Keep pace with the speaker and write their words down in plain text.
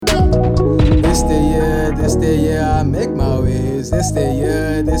news. This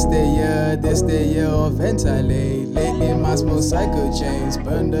the year of ventilate. Lately my small cycle chains.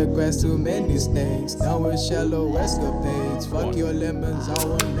 Burn the grass, too many snakes. Down with shallow escapades. Fuck your lemons, I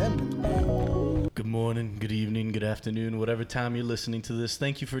want lemonade. Good morning, good evening, good afternoon, whatever time you're listening to this.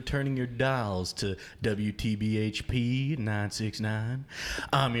 Thank you for turning your dials to WTBHP 969.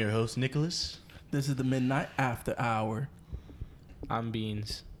 I'm your host, Nicholas. This is the Midnight After Hour. I'm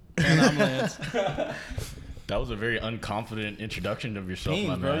Beans. And I'm Lance. That was a very unconfident introduction of yourself, Beans,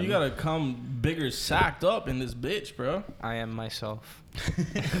 my bro, man. you gotta come bigger sacked up in this bitch, bro. I am myself.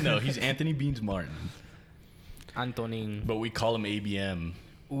 No, he's Anthony Beans Martin, Antonin. but we call him ABM.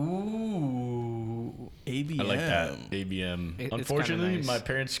 Ooh, ABM. I like that, ABM. It's Unfortunately, kinda nice. my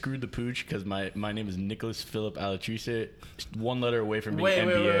parents screwed the pooch because my name is Nicholas Philip Alatrice. One letter away from being Wait,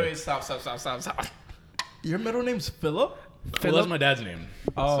 NBA. wait. Stop. Your middle name's Philip? Well, that's my dad's name.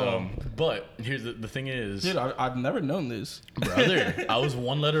 Oh. So, but here's the thing is... Dude, I've never known this. Brother, I was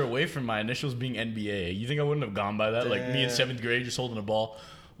one letter away from my initials being NBA. You think I wouldn't have gone by that? Like me in Damn. 7th grade just holding a ball.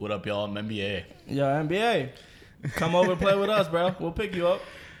 What up, y'all? I'm NBA. Yeah, NBA. Come over and play with us, bro. We'll pick you up.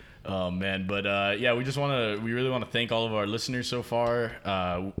 Oh man, but yeah, we really want to thank all of our listeners so far.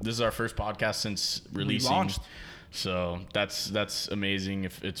 This is our first podcast since releasing. launched. So that's amazing.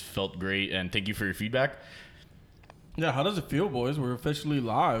 If it's felt great, and thank you for your feedback. Yeah, how does it feel, boys? We're officially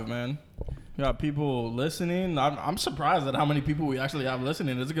live, man. We got people listening. I'm surprised at how many people we actually have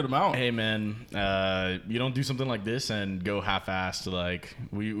listening. It's a good amount. Hey man, you don't do something like this and go half-assed. Like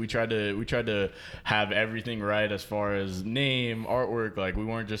we tried to have everything right as far as name, artwork. Like we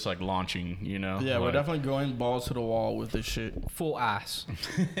weren't just like launching, you know. Yeah, we're Like, definitely going balls to the wall with this shit. Full ass.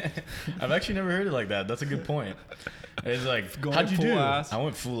 I've actually never heard it like that. That's a good point. It's like, Going how'd you full do? ass. I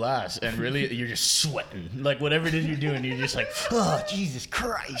went full ass, and really, you're just sweating. Like whatever it is you're doing, you're just like, oh Jesus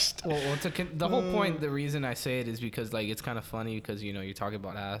Christ. Well, the whole point, the reason I say it is because like it's kind of funny because you know you're talking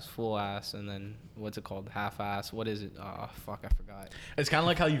about ass, full ass, and then what's it called, half ass? What is it? Oh fuck, I forgot. It's kind of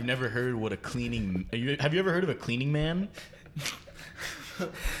like how you've never heard what a cleaning. Have you ever heard of a cleaning man?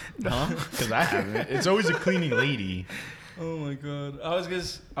 Huh? Because I haven't. It's always a cleaning lady. Oh my god! I was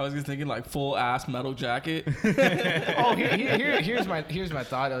just thinking like full ass metal jacket. Oh, here's my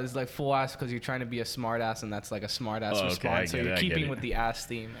thought. It's like full ass because you're trying to be a smart ass, and that's like a smart ass Oh, okay, I response. So get it, you're I get keeping it. with the ass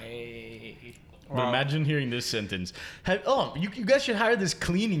theme. Hey. But imagine hearing this sentence. You guys should hire this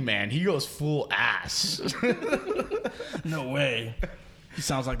cleaning man. He goes full ass. No way. He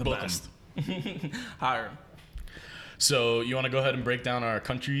sounds like the Boom. best. Hire him. So you want to go ahead and break down our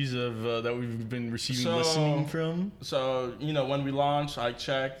countries of that we've been receiving listening from? So you know when we launched, I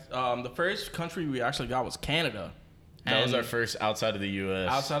checked. The first country we actually got was Canada. That was And our first outside of the U.S.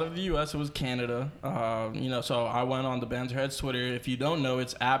 Outside of the U.S., it was Canada. So I went on the Banterheads Twitter. If you don't know,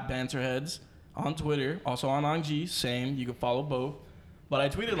 it's at Banterheads on Twitter. Also on IG, same. You can follow both. But I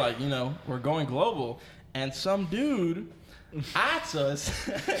tweeted like, we're going global. And some dude at us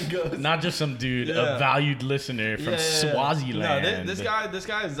goes, Not just some dude, Yeah. a valued listener from Swaziland. No, this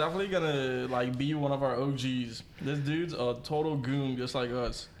guy is definitely gonna like be one of our OGs. This dude's a total goon just like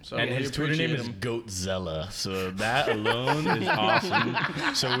us. So And we his Twitter name appreciate is him. Goatzilla. So that alone is awesome.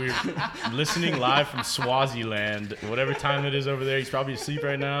 So we're listening live from Swaziland. Whatever time it is over there, he's probably asleep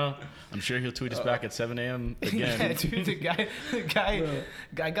right now. I'm sure he'll tweet us back at 7 a.m. Yeah, again. dude, the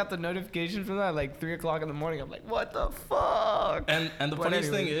guy got the notification from that at like 3:00 in the morning. I'm like, what the fuck? And the But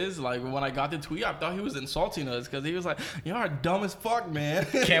funniest anyway. thing is, like, when I got the tweet, I thought he was insulting us because he was like, "Y'all are dumb as fuck, man."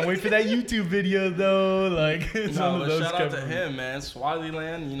 Can't wait for that YouTube video though. Like it's one No, of but those shout out to kind of- him, man.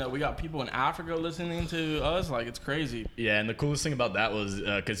 Swaziland, we got people in Africa listening to us. Like, it's crazy. Yeah, and the coolest thing about that was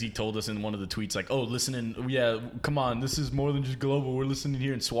because he told us in one of the tweets, like, "Oh, listening, yeah, come on, this is more than just global. We're listening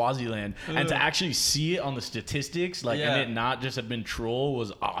here in Swaziland." And to actually see it on the statistics, like, Yeah. and it not just have been troll,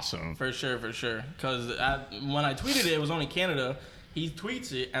 was awesome. For sure. Because when I tweeted it was only Canada. He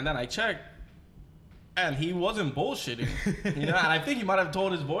tweets it, and then I checked, and he wasn't bullshitting. And I think he might have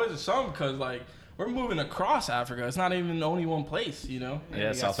told his boys or something, because, like, we're moving across Africa. It's not even only one place, Yeah, we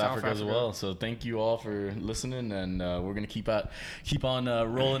got South South Africa as Africa. well. So thank you all for listening, and we're gonna keep on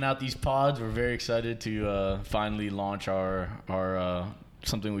rolling out these pods. We're very excited to finally launch our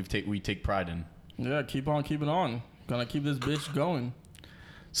something we take pride in. Yeah, keep on keeping on. Gonna keep this bitch going.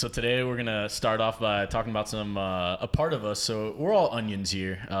 So today we're gonna start off by talking about some a part of us. So we're all onions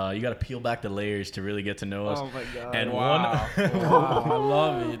here. You got to peel back the layers to really get to know us. Oh my god. And Wow, I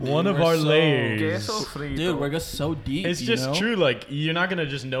love it. Dude. one of We're our so- layers. Dude, we're just so deep. It's you just know? true. Like you're not gonna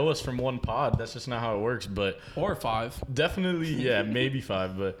just know us from one pod. That's just not how it works. But Or 5. definitely, yeah, maybe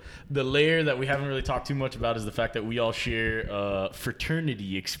 5. But the layer that we haven't really talked too much about is the fact that we all share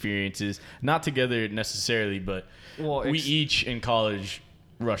fraternity experiences, not together necessarily, but Well, we each in college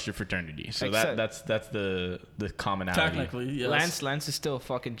rushed a fraternity. So Except- that's the commonality. Technically, yes. Lance is still a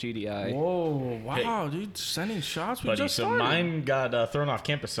fucking GDI. Whoa, wow, dude, sending shots. We Buddy, just so started. mine got thrown off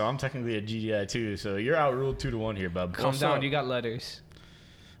campus, so I'm technically a GDI too. So you're outruled 2-1 here, bub. Calm What's down. up? You got letters.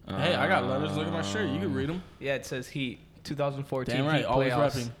 Hey, I got letters. Look at my shirt. You can read them. Yeah, it says Heat 2014. Damn right, Heat always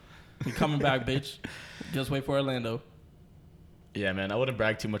playoffs. repping. We coming back, bitch. Just wait for Orlando. Yeah, man, I wouldn't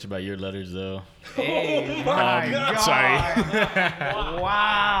brag too much about your letters though. Hey, my God. Sorry,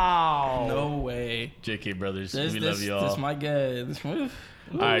 Wow. No way. JK brothers, This, we this, love y'all. this my guy. This my, All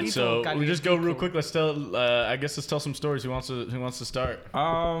right, People so can we just go real people. quick. Let's tell. I guess let's tell some stories. Who wants to start?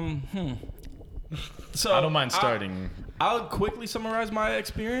 So I don't mind starting. I'll quickly summarize my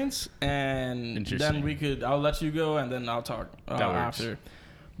experience, and Interesting. then I'll let you go, and then I'll talk That works. after.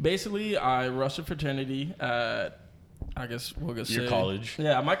 Basically, I rushed a fraternity at, I guess we'll just Your say college.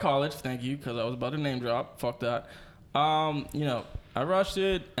 Yeah, my college. Thank you, because I was about to name drop. Fuck that. You know, I rushed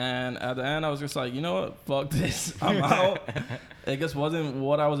it, and at the end, I was just like, you know what? Fuck this. I'm out. It just wasn't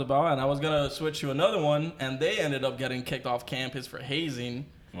what I was about, and I was gonna switch to another one, and they ended up getting kicked off campus for hazing.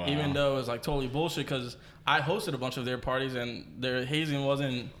 Wow. Even though it was like totally bullshit, because I hosted a bunch of their parties and their hazing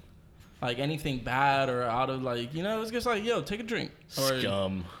wasn't like anything bad or out of like, you know, it was just like, yo, take a drink. Or,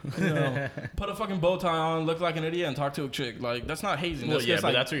 Scum. you know, put a fucking bow tie on, look like an idiot, and talk to a chick. Like, that's not hazing. Well, That's yeah, just but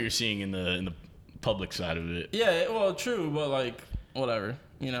like, that's what you're seeing in the public side of it. yeah, well, true, but like, whatever.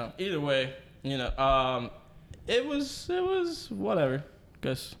 You know, either way, you know, it was whatever.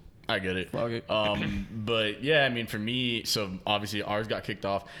 Guess. I get it. Fuck it. But yeah, I mean, for me, so obviously ours got kicked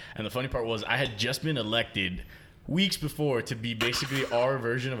off, and the funny part was I had just been elected weeks before to be basically our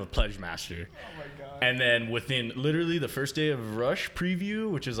version of a pledge master. Oh my god! And then within literally the first day of Rush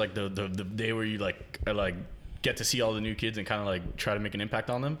preview, which is like the day where you like get to see all the new kids and kind of like try to make an impact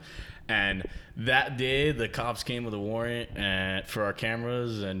on them. And that day, the cops came with a warrant for our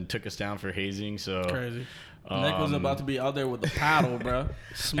cameras and took us down for hazing. So Crazy. Nick was about to be out there with a paddle, bro,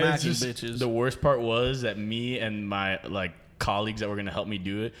 It's smacking just- bitches. The worst part was that me and my colleagues that were gonna help me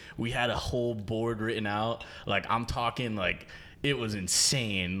do it, we had a whole board written out. Like I'm talking like it was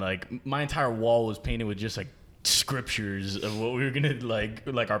insane. Like my entire wall was painted with just like scriptures of what we were gonna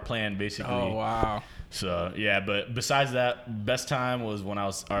like our plan basically. Oh wow. So yeah, but besides that, best time was when I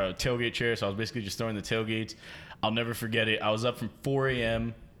was our tailgate chair. So I was basically just throwing the tailgates. I'll never forget it. I was up from 4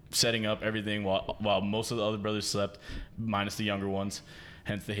 a.m. setting up everything while most of the other brothers slept, minus the younger ones.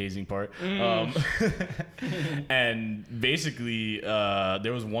 Hence the hazing part. And basically,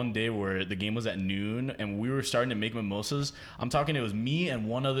 there was one day where the game was at noon and we were starting to make mimosas. I'm talking, it was me and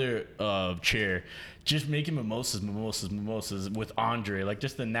one other chair just making mimosas with Andre. Like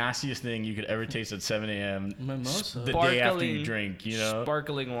just the nastiest thing you could ever taste at 7 a.m. Mimosa. The day after Sparkling- you drink, you know?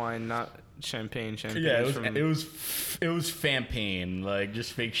 Sparkling wine, not champagne. Champagne. Yeah, is from, it was champagne, like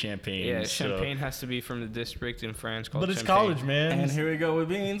just fake champagne. Yeah, so- champagne has to be from the district in France called. But it's Champagne. college, man. And here we go with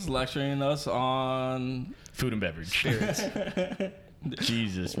Beans lecturing us on, Food and beverage.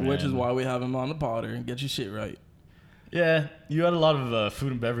 Jesus, man. which is why we have him on the Potter. Get your shit right. Yeah, you had a lot of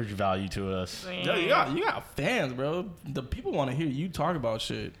food and beverage value to us. Yo, you got fans, bro. The people want to hear you talk about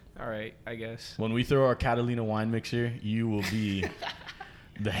shit. All right, I guess. When we throw our Catalina wine mixer, you will be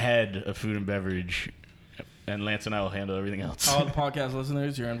the head of food and beverage, and Lance and I will handle everything else. All the podcast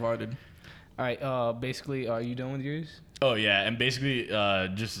listeners, you're invited. All right. Basically, are you done with yours? Oh yeah, and basically,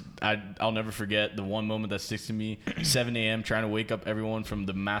 I'll never forget the one moment that sticks to me. 7 a.m. trying to wake up everyone from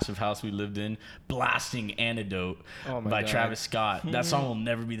the massive house we lived in, blasting "Antidote" Oh my by God. Travis Scott. That song will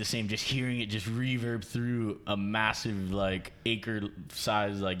never be the same. Just hearing it just reverb through a massive like acre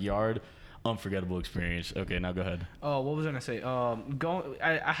size like yard, unforgettable experience. Okay, now go ahead. Oh, what was I gonna say?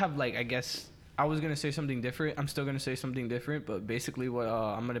 I have like I guess I was gonna say something different. I'm still gonna say something different, but basically what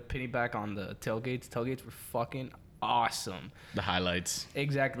I'm gonna piggyback on the tailgates. Tailgates were fucking awesome. The highlights.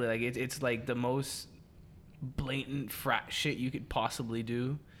 Exactly, like it's like the most blatant frat shit you could possibly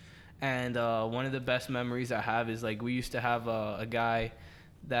do. And one of the best memories I have is like we used to have a guy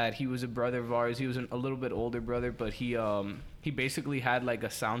that he was a brother of ours. He was a little bit older brother, but he basically had like a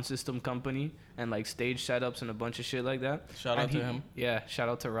sound system company and like stage setups and a bunch of shit like that. Shout out And to him. Yeah, shout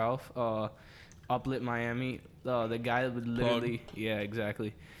out to Ralph. Uplit Miami, the guy that would literally, yeah,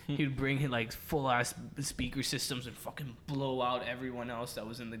 exactly. He'd bring in like full ass speaker systems and fucking blow out everyone else that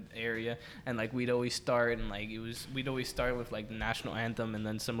was in the area. And like we'd always start and like we'd always start with like the national anthem and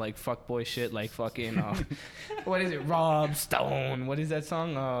then some like fuckboy shit like fucking what is it? Rob Stone. What is that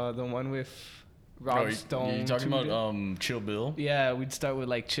song? The one with Rob Stone. You talking about Chill Bill? Yeah, we'd start with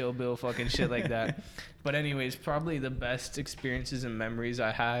like Chill Bill fucking shit like that. But anyways, probably the best experiences and memories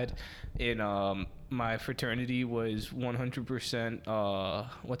I had in my fraternity was 100%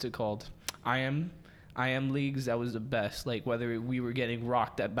 what's it called? I am leagues. That was the best. Like whether we were getting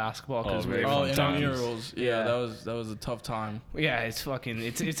rocked at basketball because we were intramurals. Yeah, that was a tough time. Yeah,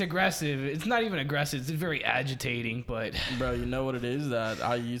 it's aggressive. It's not even aggressive. It's very agitating. But bro, you know what it is that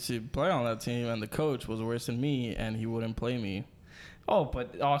I used to play on that team, and the coach was worse than me, and he wouldn't play me. Oh,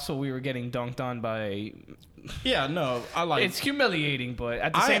 but also we were getting dunked on by. Yeah, no, it's humiliating, but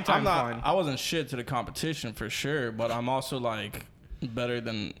at the same time, fun. I wasn't shit to the competition for sure, but I'm also like better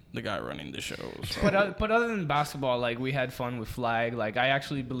than the guy running the show. So. But other than basketball, like we had fun with flag. Like I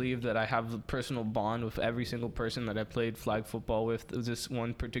actually believe that I have a personal bond with every single person that I played flag football with. It was this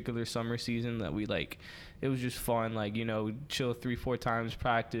one particular summer season that we like. It was just fun, like, you know, chill 3-4 times,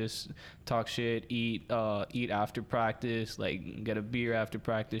 practice, talk shit, eat after practice, like get a beer after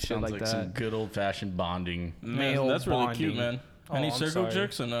practice, shit like that. Sounds like some good old fashioned bonding. Man, that's really cute, man. Any circle sorry.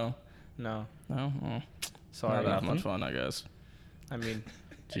 jerks or no? No. No. Sorry. Not that much fun, I guess. I mean,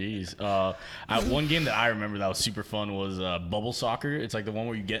 jeez. One game that I remember that was super fun was bubble soccer. It's like the one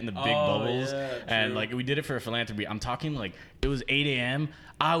where you get in the big bubbles. Yeah, and like we did it for a philanthropy. I'm talking like it was 8 a.m.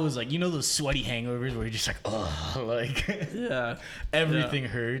 I was like, you know those sweaty hangovers where you're just like, ugh, like yeah, everything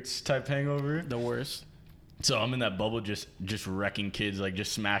hurts type hangover. The worst. So I'm in that bubble just wrecking kids, like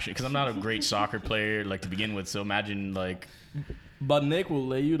just smashing. Because I'm not a great soccer player like to begin with. So imagine like. But Nick will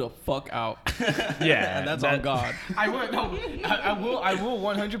lay you the fuck out. Yeah, and that's on God. I will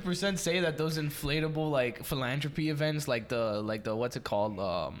 100% say that those inflatable like philanthropy events, like the what's it called,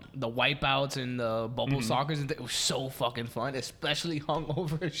 the wipeouts and the bubble soccers, and it was so fucking fun, especially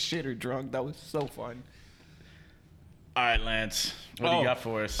hungover as shit or drunk. That was so fun. All right, Lance, what do you got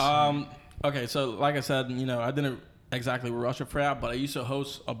for us? Okay, so like I said, you know, I didn't exactly rush a frat, but I used to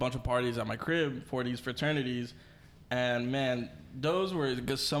host a bunch of parties at my crib for these fraternities. And man, those were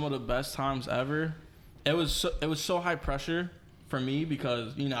just some of the best times ever. It was so high pressure for me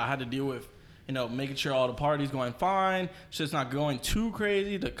because, you know, I had to deal with, you know, making sure all the parties going fine, shit's not going too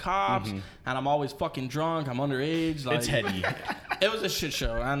crazy, the cops, and I'm always fucking drunk, I'm underage. Like, it's heady. It was a shit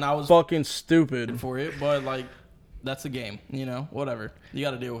show, and I was fucking stupid for it, but like, that's the game, you know, whatever. You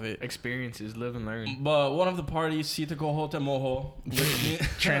got to deal with it. Experiences, live and learn. But one of the parties, Sita Koho Te Moho.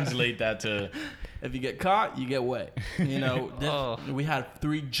 Translate that to... If you get caught, you get wet. You know, we had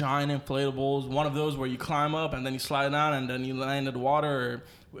 3 giant inflatables. One of those where you climb up and then you slide down and then you land in the water.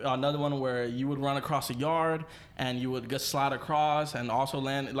 Or another one where you would run across a yard and you would just slide across and also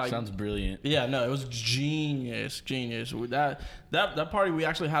land. Like, sounds brilliant. Yeah, no, it was genius. With that party, we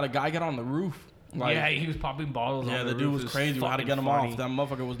actually had a guy get on the roof. Like, yeah, he was popping bottles. Yeah, on the dude roof. was crazy. We had to get him off. That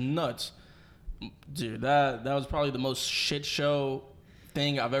motherfucker was nuts. Dude, that was probably the most shit show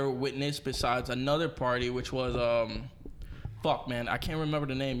thing I've ever witnessed besides another party, which was fuck man, I can't remember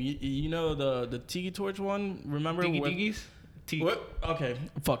the name. You know the Tiki Torch one? Remember? Diggies? Okay,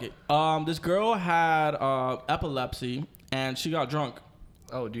 fuck it. This girl had epilepsy and she got drunk.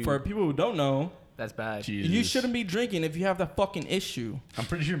 Oh, dude. For people who don't know, that's bad. Jesus. You shouldn't be drinking if you have that fucking issue. I'm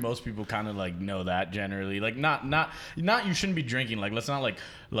pretty sure most people kind of like know that generally. Like not you shouldn't be drinking. Like let's not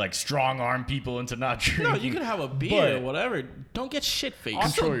like strong arm people into not drinking. No, you can have a beer or whatever. Don't get shit faced.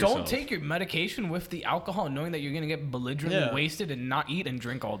 Also, don't take your medication with the alcohol, knowing that you're gonna get belligerently wasted and not eat and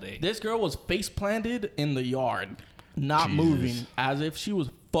drink all day. This girl was face planted in the yard, not moving, as if she was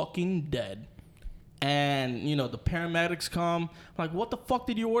fucking dead. And, you know, the paramedics come. I'm like, what the fuck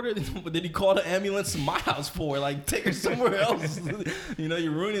did you order? Did he call the ambulance to my house for? Like, take her somewhere else. You know,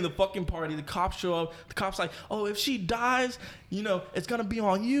 you're ruining the fucking party. The cops show up. The cop's like, oh, if she dies, you know, it's going to be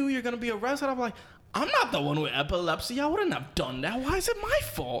on you. You're going to be arrested. I'm like, I'm not the one with epilepsy. I wouldn't have done that. Why is it my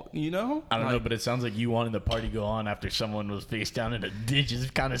fault, you know? I don't know, but it sounds like you wanted the party to go on after someone was face down in a ditch.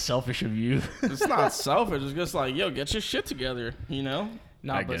 It's kind of selfish of you. It's not selfish. It's just like, yo, get your shit together, you know?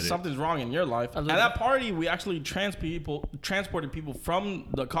 No, but something's wrong in your life. At that party, we actually transported people from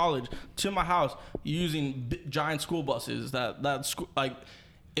the college to my house using giant school buses. Like,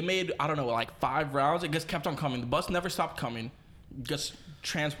 it made, I don't know, like 5 rounds. It just kept on coming. The bus never stopped coming. Just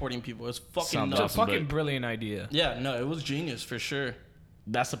transporting people. It's fucking nuts. It's a fucking brilliant idea. Yeah, no, it was genius for sure.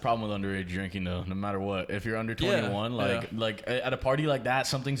 That's the problem with underage drinking, though. No matter what, if you're under 21, like at a party like that,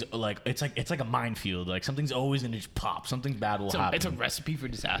 something's like it's like a minefield. Like something's always gonna just pop. Something bad will happen. It's a recipe for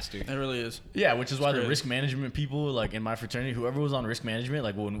disaster. It really is. Yeah, which is why crazy. the risk management people, like in my fraternity, whoever was on risk management,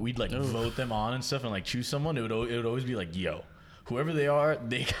 like when we'd like vote them on and stuff and like choose someone, it would always be like, yo, whoever they are,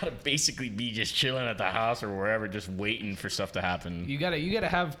 they gotta basically be just chilling at the house or wherever, just waiting for stuff to happen. You gotta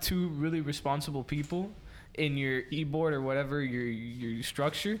have two really responsible people in your e-board or whatever your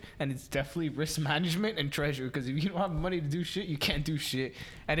structure, and it's definitely risk management and treasure, because if you don't have money to do shit, you can't do shit.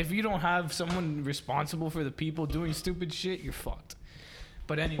 And if you don't have someone responsible for the people doing stupid shit, you're fucked.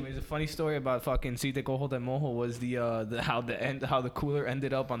 But anyways, a funny story about fucking Sita Cojo de Mojo was how the cooler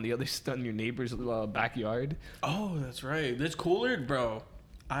ended up on the other on your neighbor's backyard. Oh, that's right. This cooler, bro.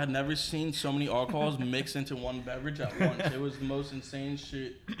 I had never seen so many alcohols mixed into one beverage at once. It was the most insane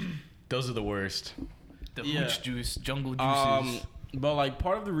shit. Those are the worst. The hooch juice, jungle juices. But like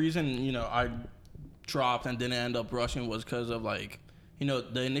part of the reason, you know, I dropped and didn't end up rushing was because of like, you know,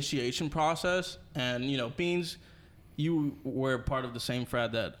 the initiation process. And, you know, Beans, you were part of the same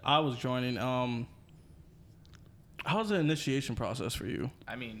frat that I was joining. How's the initiation process for you?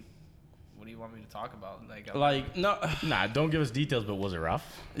 I mean, what do you want me to talk about? No. Nah, don't give us details, but was it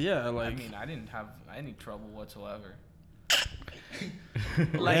rough? Yeah, like. I mean, I didn't have any trouble whatsoever.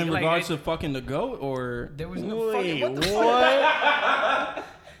 In regards to fucking the goat, or there was no fucking what?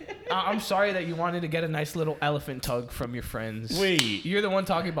 I'm sorry that you wanted to get a nice little elephant tug from your friends. Wait. You're the one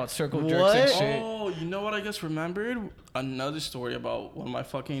talking about circle jerks and shit. Oh, you know what I just remembered? Another story about one of my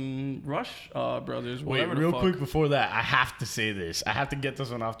fucking Rush brothers. Wait, real quick before that, I have to say this. I have to get this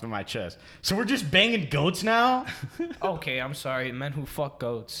one off to my chest. So we're just banging goats now? Okay, I'm sorry. Men who fuck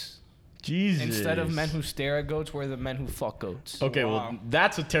goats. Jesus. Instead of men who stare at goats, we're the men who fuck goats. Okay, Wow. well,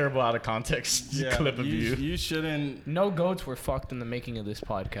 that's a terrible out of context clip of you. You shouldn't. No goats were fucked in the making of this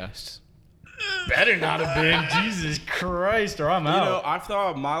podcast. Better not have been. Jesus Christ, or I'm You out. know, I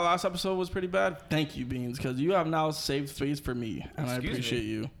thought my last episode was pretty bad. Thank you, Beans, because you have now saved face for me, and I Excuse appreciate me.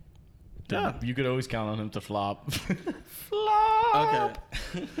 you. Yeah, you could always count on him to flop. Okay.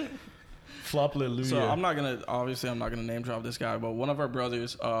 Flop, hallelujah. So I'm not gonna name drop this guy, but one of our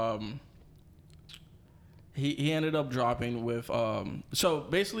brothers, he ended up dropping with so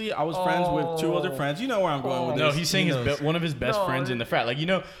basically I was friends with two other friends. You know where I'm going with this. No, he's saying one of his best No, friends in the frat. Like, you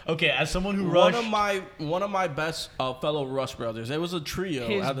know, okay, as someone who one rushed. of my best fellow Rush brothers. It was a trio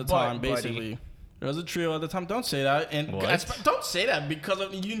His at the butt, time, buddy. basically. There was a trio at the time. Don't say that. And What? don't say that because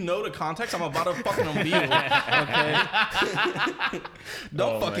you know the context I'm about to fucking unveil. Okay.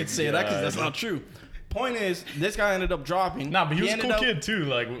 Don't Oh my fucking say that because that's God. not true. Point is, this guy ended up dropping. Nah, but he was a ended cool up- kid too.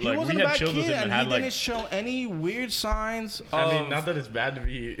 Like He we wasn't a had bad chilled with kid, him and and he had like. didn't show any weird signs. I of, mean, not that it's bad to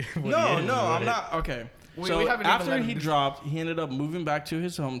be. what no, he is, no, I'm but- not. Okay. We So haven't even after let him he do- dropped, he ended up moving back to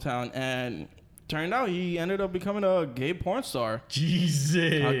his hometown, and turned out he ended up becoming a gay porn star. Jesus.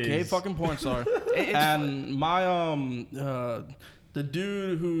 A gay fucking porn star. And my the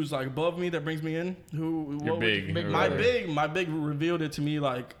dude who's like above me that brings me in, You're big. or my whatever. big revealed it to me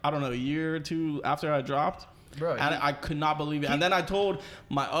like I don't know a year or two after I dropped. Bro, And I could not believe it. And then I told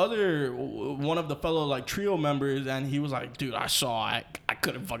my other one of the fellow like trio members, and he was like, "Dude, I saw it. I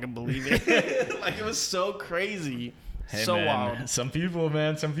couldn't fucking believe it. Like it was so crazy, Hey, so man, wild." Some people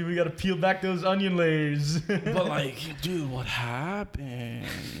got to peel back those onion layers. But like, dude, what happened?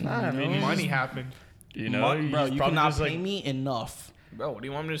 I mean, he's money just- happened. you know, he's bro, you probably cannot just pay like. me enough. Bro, what do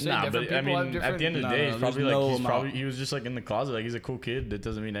you want me to say? Nah, Different but I people have mean, different. at the end of the No, day, no, he's probably there's like no he's amount. probably he was just like in the closet, like he's a cool kid. That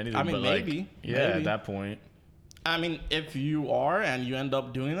doesn't mean anything. I mean, but like, maybe, yeah, maybe. at that point, I mean, if you are and you end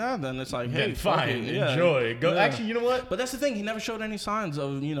up doing that, then it's like, hey, then fuck fine, it, yeah. enjoy. Go. Yeah. Actually, you know what? But that's the thing. He never showed any signs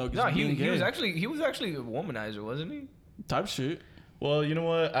of No, being he gay. was actually a womanizer, wasn't he? type shit. Well, you know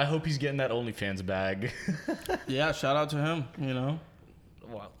what? I hope he's getting that OnlyFans bag. Yeah, shout out to him. You know.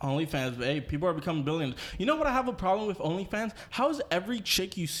 Wow. OnlyFans, hey, people are becoming billionaires. You know what I have a problem with OnlyFans? How is every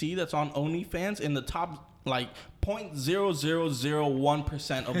chick you see that's on OnlyFans in the top like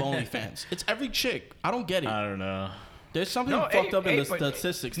 0.0001% of OnlyFans? It's every chick. I don't get it. I don't know. There's something No, fucked hey, up in the but-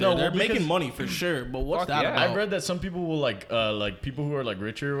 statistics. No, There. They're well, because- making money for sure, but what's Fuck that yeah. about? I've read that some people will like people who are like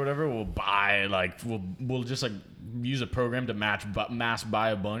richer or whatever will buy will just like use a program to mass buy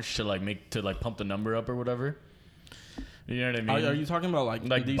a bunch to like pump the number up or whatever. You know what I mean? Are you talking about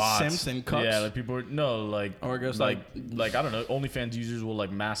like these bots. simps and cups? Yeah, like people are, no, like Or I guess, like I don't know, OnlyFans users will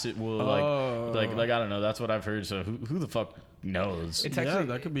like mass it will Oh. like I don't know, that's what I've heard. So who the fuck knows? It's yeah, actually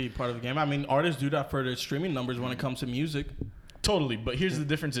that could be part of the game. I mean, artists do that for their streaming numbers when it comes to music. Totally, but here's the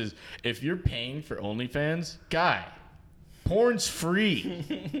difference is if you're paying for OnlyFans, guy, porn's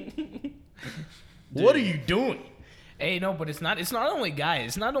free. What are you doing? Hey, no, but it's not only guys.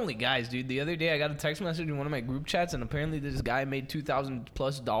 It's not only guys, dude. The other day I got a text message in one of my group chats, and apparently this guy made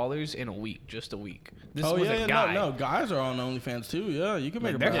 $2,000+ in a week, just a week. This was a guy. No, guys are on OnlyFans too. Yeah, you can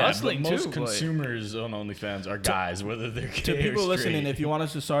make They're a buck. hustling most too, consumers on OnlyFans are guys, whether they're To gay people or listening, straight. if you want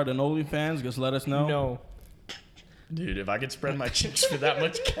us to start an OnlyFans, just let us know. No. Dude, if I could spread my cheeks for that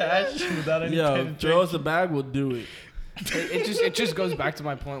much cash without any kind Yo, of throw us the bag, we'll do it. It just goes back to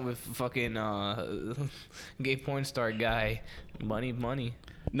my point with fucking gay porn star guy. Money.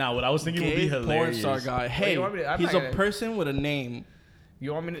 Now, what I was thinking would be Gay porn hilarious. star guy. Hey, you want me to- I'm he's not a gonna- person with a name.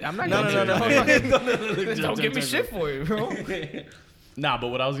 You want me to? I'm not No, gonna. no. Don't give me shit for it, bro. Nah, but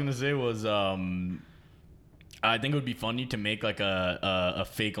what I was gonna say was, I think it would be funny to make like a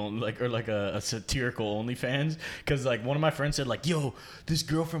fake a satirical OnlyFans, because like one of my friends said like, yo, this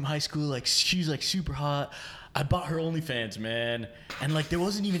girl from high school, like she's like super hot. I bought her OnlyFans, man, and like there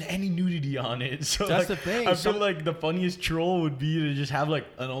wasn't even any nudity on it. So That's like, the thing. I feel like the funniest troll would be to just have like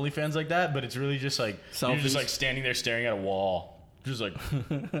an OnlyFans like that, but it's really just like you're just Selfies. like standing there staring at a wall, just like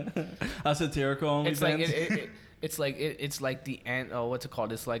A satirical OnlyFans. It's like it's like the what's it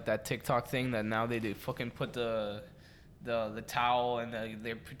called? It's like that TikTok thing that now they fucking put the towel and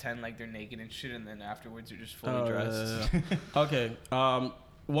they pretend like they're naked and shit, and then afterwards they're just fully dressed. Okay.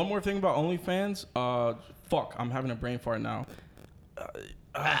 One more thing about OnlyFans. Fuck, I'm having a brain fart now.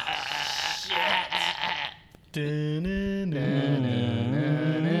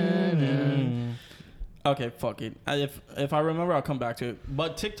 Okay, fuck it. If I remember, I'll come back to it.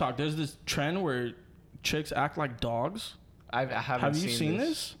 But TikTok, there's this trend where chicks act like dogs. I haven't Have you seen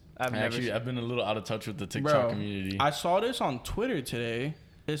this? I've never. Actually, I've been a little out of touch with the TikTok Bro, community. I saw this on Twitter today.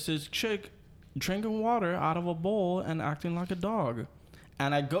 It's this chick drinking water out of a bowl and acting like a dog.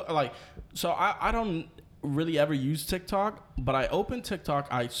 And I go like, so I don't really ever use TikTok, but I open TikTok,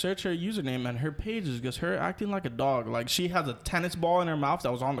 I search her username, and her page is just her acting like a dog. Like she has a tennis ball in her mouth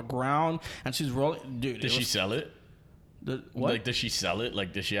that was on the ground, and she's rolling. Dude, Does she sell it? What? Like, does she sell it?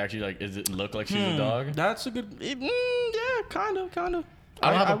 Like, does she actually like? Does it look like she's a dog? That's a good. Yeah, kind of. I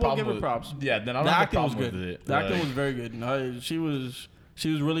don't have a I will problem give her with- props. Yeah, then I don't The have a acting was problem good. with it. The acting Like- was very good. No, she was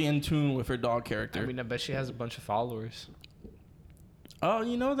really in tune with her dog character. I mean, I bet she has a bunch of followers. Oh,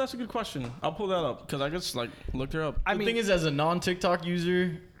 you know, that's a good question. I'll pull that up because I just like looked her up. The thing is, as a non-TikTok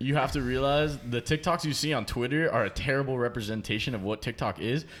user, you have to realize the TikToks you see on Twitter are a terrible representation of what TikTok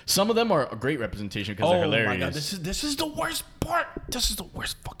is. Some of them are a great representation because they're hilarious. my god, this is the worst part. This is the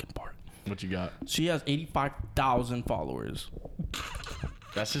worst fucking part. What you got? She has 85,000 followers.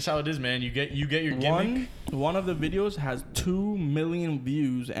 That's just how it is, man. You get your gimmick. One of the videos has 2 million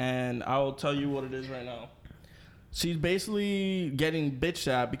views, and I will tell you what it is right now. She's basically getting bitched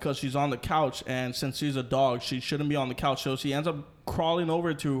at because she's on the couch, and since she's a dog, she shouldn't be on the couch. So she ends up crawling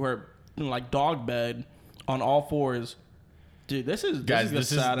over to her like dog bed on all fours. Dude, this is Guys,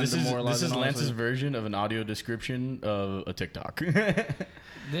 this is sad and this demoralizing. is Lance's honestly. version of an audio description of a TikTok.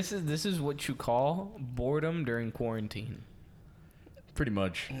 This is what you call boredom during quarantine. Pretty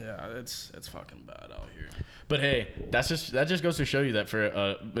much. Yeah, it's fucking bad out here. But hey, that just goes to show you that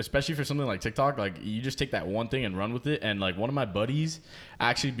for especially for something like TikTok, like you just take that one thing and run with it. And like one of my buddies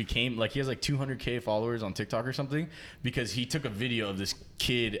actually became like, he has like 200K followers on TikTok or something, because he took a video of this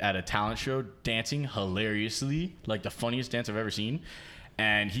kid at a talent show dancing hilariously, like the funniest dance I've ever seen.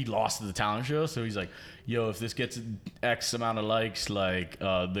 And he lost the talent show, so he's like, "Yo, if this gets X amount of likes, like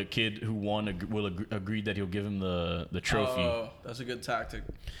the kid who won will agree that he'll give him the trophy." Oh, that's a good tactic.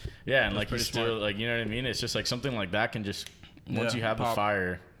 Yeah, and That's like he's pretty still smart. like, you know what I mean? It's just like something like that can just once Yeah, you have the pop.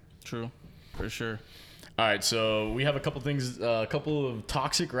 fire. True, for sure. All right, so we have a couple things, a couple of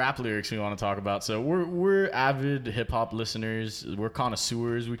toxic rap lyrics we want to talk about. So we're avid hip hop listeners. We're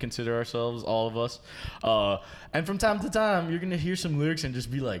connoisseurs. We consider ourselves, all of us. And from time to time, you're gonna hear some lyrics and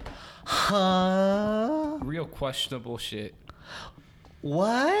just be like, "Huh? Real questionable shit.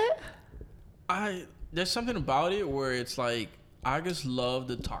 What?" There's something about it where it's like I just love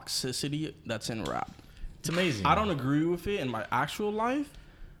the toxicity that's in rap. It's amazing. I don't agree with it in my actual life,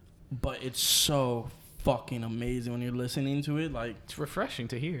 but it's so fucking amazing when you're listening to it. Like It's refreshing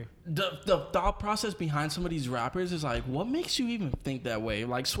to hear. the thought process behind some of these rappers is like, what makes you even think that way?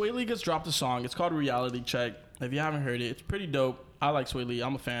 Like Sway Lee just dropped a song. It's called Reality Check. If you haven't heard it, it's pretty dope. I like Sway Lee.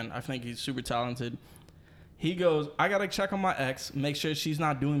 I'm a fan. I think he's super talented. He goes, I gotta check on my ex, make sure she's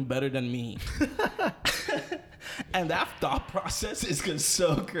not doing better than me. And that thought process is just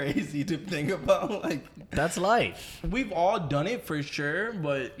so crazy to think about. Like, That's life. we've all done it for sure,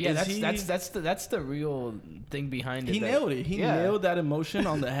 but Yeah, is that's the real thing behind it. he that- nailed it. He yeah. nailed that emotion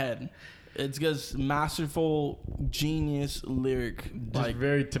on the head. It's just masterful, genius lyric. Just Like,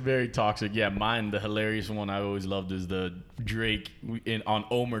 very toxic. Yeah, mine, the hilarious one I always loved is the Drake on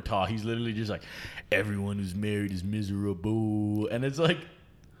Omerta. He's literally just like, everyone who's married is miserable. And it's like,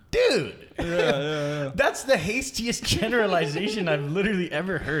 dude, that's the hastiest generalization I've literally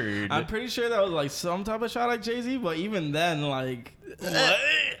ever heard. I'm pretty sure that was like some type of shot at Jay-Z, but even then, like, what?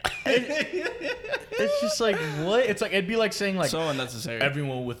 It's just like, what? It's like, it'd be like saying like, So unnecessary.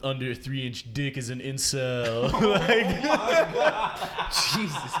 everyone with under a 3-inch dick is an incel. Like,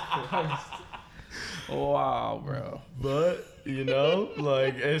 Jesus Christ. Wow, bro. but you know,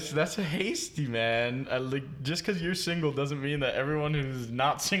 like that's a hasty, man. Like, just because you're single doesn't mean that everyone who's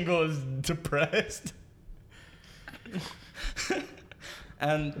not single is depressed.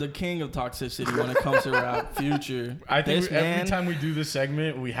 And the king of toxicity when it comes to rap, Future. I think This every man- time we do this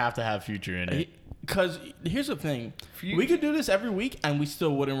segment, we have to have Future in it. Because here's the thing, we could do this every week and we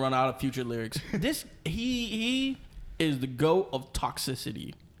still wouldn't run out of Future lyrics. This he is the GOAT of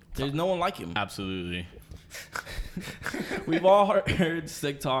toxicity. There's no one like him. Absolutely. We've all heard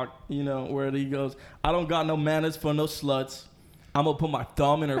Sick Talk, you know, where he goes, "I don't got no manners for no sluts. I'm gonna put my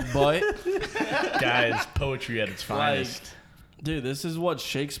thumb in her butt." Guys, poetry at its finest. Dude, this is what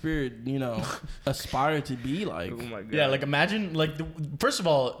Shakespeare, you know, aspired to be like. Oh my god. Yeah, like imagine, like, first of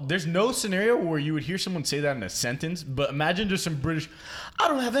all, there's no scenario where you would hear someone say that in a sentence, but imagine just some British, I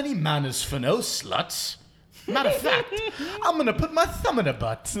don't have any manners for no sluts. Matter of fact, I'm gonna put my thumb in a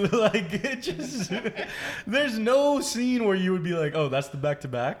butt. Like, it just, there's no scene where you would be like, oh, that's the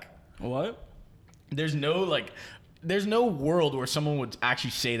back-to-back. What? There's no, like, there's no world where someone would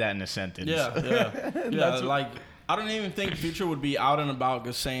actually say that in a sentence. Yeah. That's what- Like, I don't even think Future would be out and about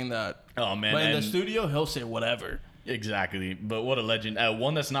just saying that. Oh, man. But in the and- studio, he'll say whatever. Exactly, but what a legend.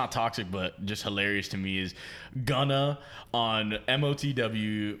 One that's not toxic but just hilarious to me is Gunna on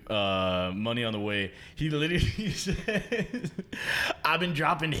MOTW, Money on the Way. He literally says, I've been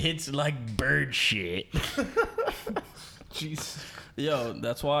dropping hits like bird shit. Jeez. Yo,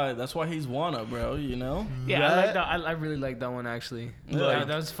 that's why he's wanna, bro, you know? Yeah, I That- like that. I really like that one actually. Like-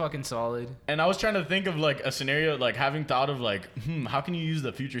 that was fucking solid. And I was trying to think of like a scenario, like having thought of like, how can you use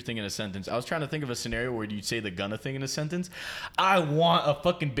the Future thing in a sentence? I was trying to think of a scenario where you'd say the Gunna thing in a sentence. I want a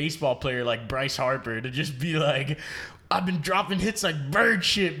fucking baseball player like Bryce Harper to just be like, I've been dropping hits like bird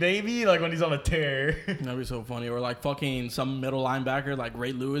shit, baby. Like when he's on a tear. That'd be so funny. Or like fucking some middle linebacker like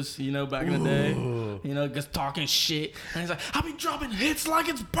Ray Lewis, you know, back in the day. You know, just talking shit. And he's like, I'll be dropping hits like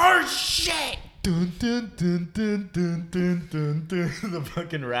it's bird shit. Dun, dun, dun, dun, dun, dun, dun, dun. The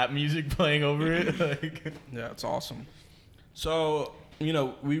fucking rap music playing over it. Like, Yeah, it's awesome. So, you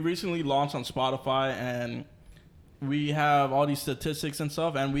know, we recently launched on Spotify and we have all these statistics and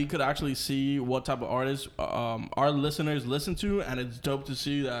stuff, and we could actually see what type of artists our listeners listen to, and it's dope to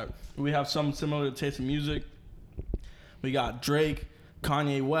see that we have some similar taste in music. We got Drake,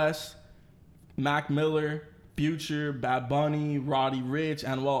 Kanye West, Mac Miller, Future, Bad Bunny, Roddy Ricch,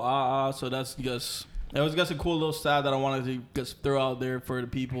 and well, so that's just... It was just a cool little stat that I wanted to just throw out there for the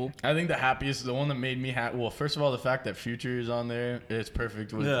people. I think the happiest, the one that made me happy. Well, first of all, the fact that Future is on there is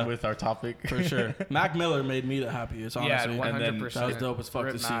perfect with our topic. For sure. Mac Miller made me the happiest, honestly. Yeah, And then 100%. that was dope as fuck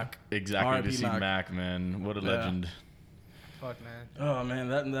Rip to see. Mac. Exactly, R.I.P. to see Mac. Mac, man. What a Yeah. legend. Fuck man. Oh man,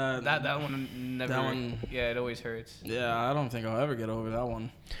 That one never. That one- Yeah, it always hurts. yeah, I don't think I'll ever get over that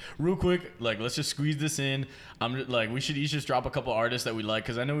one. Real quick, like, let's just squeeze this in. I'm just, like, we should each just drop a couple artists that we like,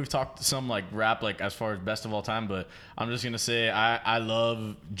 because I know we've talked some like rap, like as far as best of all time, but I'm just gonna say I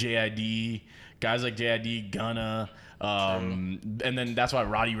love JID, guys like JID, Gunna, and then that's why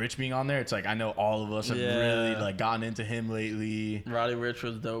Roddy Ricch being on there. It's like I know all of us have Yeah. really like gotten into him lately. Roddy Ricch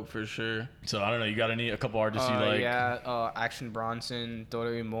was dope for sure. So I don't know. You got a couple artists you like? Yeah, Action Bronson,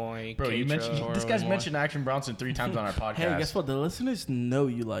 Dory Moy, Bro, you Keitra. mentioned this guy's mentioned Action Bronson 3 times on our podcast. Hey, guess what? The listeners know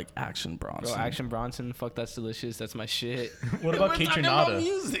you like Action Bronson. Bro, Action Bronson, fuck, that's delicious. That's my shit. What about We're talking Kate about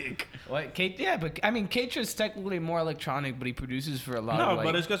music. What? Yeah, but I mean, Keitra's technically more electronic, but he produces for a lot No, of like.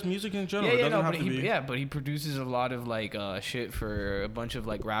 but it's just music in general. yeah, it yeah, doesn't no, have but to be. but he produces a lot of like shit for a bunch of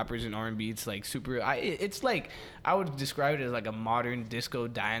like rappers and R&B. It's like super. It's like I would describe it as like a modern disco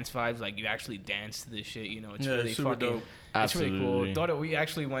dance vibes. Like you actually dance to this shit. You know, it's Yeah, really it's super fucking. dope. It's really Absolutely. cool. We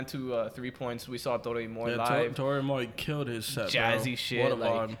actually went to 3 Points. We saw Dory Moy Yeah, live. Tory Moy killed his set, Jazzy bro. shit, What a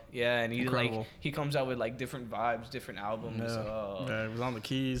like vibe. yeah, and he Incredible. like he comes out with like different vibes, different albums. Yeah. Yeah, it was on the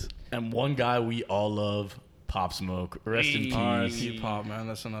keys. And one guy we all love, Pop Smoke. Rest in peace. R.I.P. Pop, man.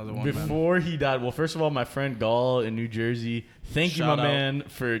 That's another one, man. Before he died, well, first of all, my friend Gall in New Jersey, thank you, Shout my out. man,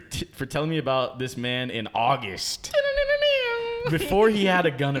 for telling me about this man in August. Before he had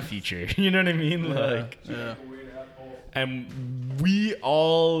a Gunna feature, you know what I mean? Like, Yeah. and we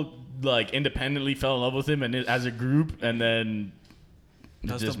all like independently fell in love with him and as a group, and then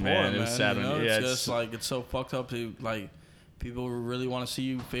That's just the point, man. it was sad. You know, Yeah, it's just like it's so fucked up to like people really want to see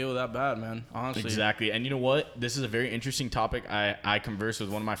you fail that bad, man. Honestly, exactly. And you know what? This is a very interesting topic. I conversed with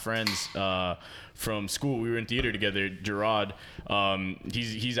one of my friends from school. We were in theater together, Gerard.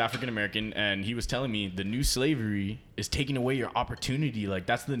 He's African American, and he was telling me the new slavery is taking away your opportunity. Like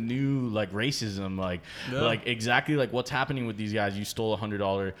that's the new like racism. Like like exactly like what's happening with these guys. You stole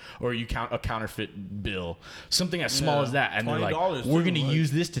 $100 or you count a counterfeit bill, something as small as that, and they're like, we're gonna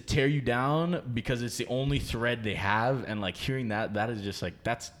use this to tear you down because it's the only thread they have. And like hearing that is just like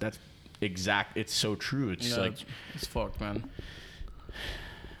that's exact. It's so true. It's like it's fucked, man.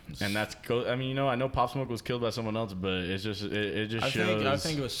 And that's I mean, you know, I know Pop Smoke was killed by someone else, but it's just it just shows. I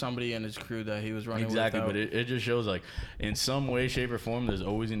think it was somebody in his crew that he was running exactly, with. But it just shows like in some way, shape, or form, there's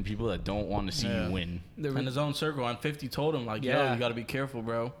always in people that don't want to see you win. In his own circle, and 50 told him like, yo, you got to be careful,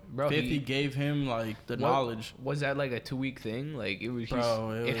 bro. 50 gave him like the knowledge. Was that like a 2-week thing? Like it was.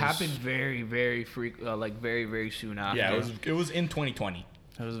 It happened very, very very, very soon after. Yeah, it was in 2020.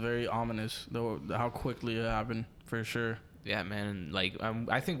 It was very ominous though how quickly it happened for sure. Yeah, man. Like,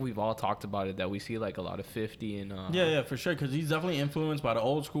 I think we've all talked about it that we see like a lot of 50 and. Yeah, for sure. Because he's definitely influenced by the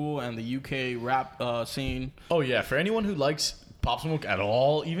old school and the UK rap scene. Oh yeah, for anyone who likes Pop Smoke at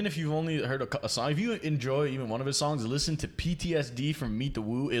all, even if you've only heard a song, if you enjoy even one of his songs, listen to PTSD from Meet the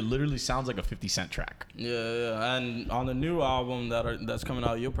Woo. It literally sounds like a 50 Cent track. Yeah. And on the new album that's coming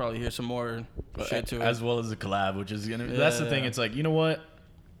out, you'll probably hear some more shit to it. As well as the collab, which is gonna. That's the thing. It's like, you know what?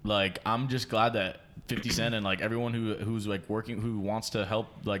 Like, I'm just glad that 50 Cent and like everyone who's like working, who wants to help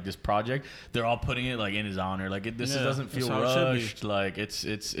like this project, they're all putting it like in his honor. Like this doesn't feel rushed. Like it's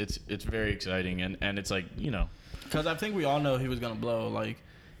very exciting, and it's like, you know, because I think we all know he was gonna blow. Like,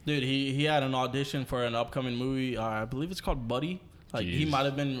 dude, he had an audition for an upcoming movie. I believe it's called Buddy. Like, he might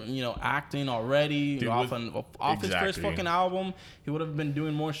have been, you know, acting already. Dude, off his first fucking album. He would have been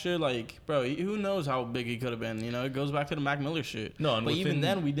doing more shit. Like, bro, who knows how big he could have been. You know, it goes back to the Mac Miller shit. No, but even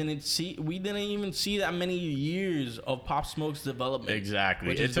then, we didn't even see that many years of Pop Smoke's development. Exactly.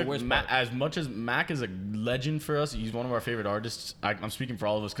 Which is the worst part. As much as Mac is a legend for us, he's one of our favorite artists. I'm speaking for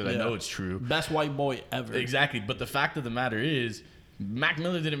all of us because I know it's true. Best white boy ever. Exactly. But the fact of the matter is, Mac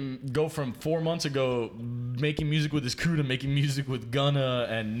Miller didn't go from 4 months ago making music with his crew to making music with Gunna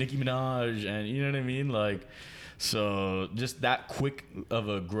and Nicki Minaj, and you know what I mean? Like, so just that quick of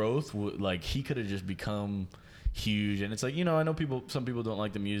a growth, like he could have just become huge. And it's like, you know, I know some people don't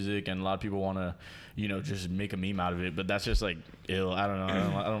like the music, and a lot of people want to, you know, just make a meme out of it, but that's just like ill. I don't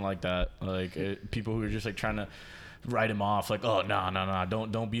know. I don't like that. Like people who are just like trying to write him off, like, oh no,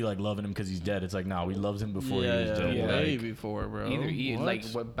 don't be like loving him because he's dead. It's like, nah, we loved him before he was dead. Way before, bro.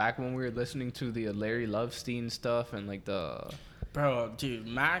 Back when we were listening to the Larry Lovestein stuff and like the. Bro, dude,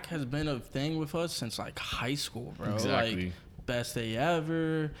 Mac has been a thing with us since like high school, bro. Exactly. Like, Best Day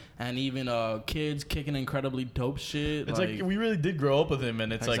Ever, and even kids kicking incredibly dope shit. It's like we really did grow up with him,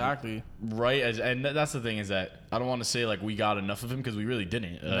 and it's exactly. Like right as, and that's the thing is that I don't want to say like we got enough of him because we really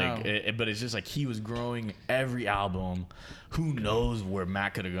didn't. Like, but it's just like he was growing every album. Who knows where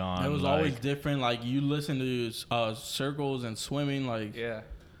Mac could have gone? It was always different. Like you listen to Circles and Swimming, like yeah,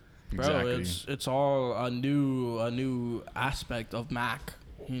 bro, exactly. it's all a new aspect of Mac,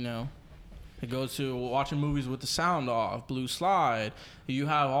 you know. It goes to watching movies with the sound off, Blue Slide. You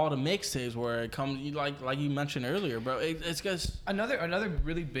have all the mixtapes where it comes, like you mentioned earlier, bro. It's just another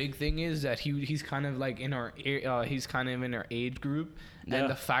really big thing is that he's kind of like in our age group, and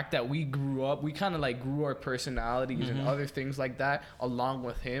the fact that we grew up, we kind of like grew our personalities and other things like that along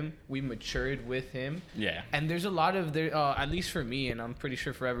with him. We matured with him. Yeah. And there's a lot of at least for me, and I'm pretty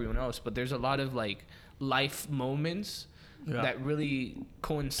sure for everyone else, but there's a lot of like life moments. Yeah. That really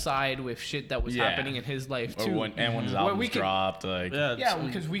coincide with shit that was happening in his life too. When his albums dropped, like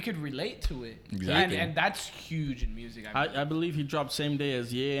because we could relate to it. Exactly, and that's huge in music. I believe he dropped same day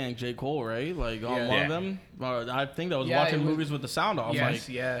as Ye and J. Cole, right? Like on one of them. I think that was watching movies with the sound off. Yes,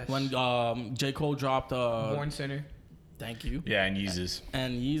 yes. When J. Cole dropped Born Sinner. Thank you. Yeah, and Yeezus.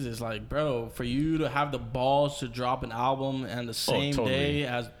 And Yeezus, like, bro, for you to have the balls to drop an album and the same day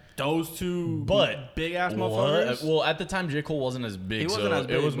as those two big ass motherfuckers. Well, at the time, J. Cole wasn't as big.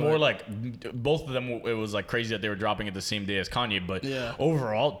 It was more like both of them. It was like crazy that they were dropping it the same day as Kanye. But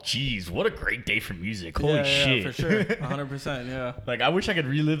overall, geez, what a great day for music! Holy shit, for sure, 100%. Yeah. Like I wish I could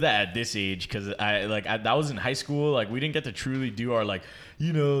relive that at this age because that was in high school. Like we didn't get to truly do our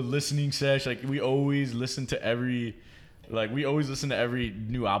listening sesh. Like we always listened to every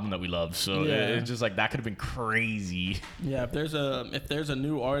new album that we love. So it's just like that could have been crazy. Yeah, if there's a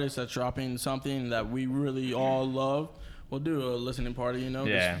new artist that's dropping something that we really all love, We'll do a listening party, you know,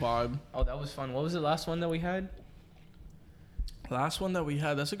 Yeah. just vibe. Oh, that was fun. What was the last one that we had? Last one that we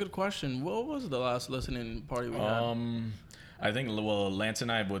had, that's a good question. What was the last listening party we had? I think Lance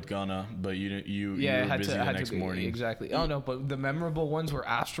and I both gonna, but you Yeah, were busy the next be, morning. exactly. Oh no, but the memorable ones were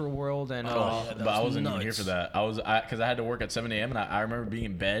Astroworld and yeah, But I wasn't even nuts. here for that. Because I had to work at 7 a.m. and I remember being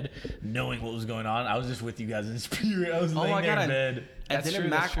in bed, knowing what was going on. I was just with you guys in spirit. I was laying my there God, in bed. And That's didn't true,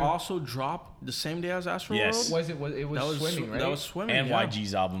 Mac that's true. also drop the same day as Astroworld? Yes. it was swimming, right? That was swimming. And yeah.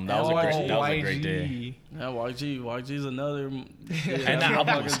 YG's album. That was a great day. Yeah, YG's another. And that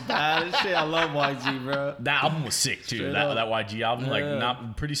album was bad as shit. I love YG, bro. That album was sick too. Straight That up. YG album, like Yeah.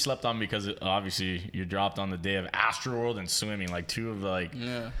 not pretty slept on because obviously you dropped on the day of Astroworld and Swimming, like two of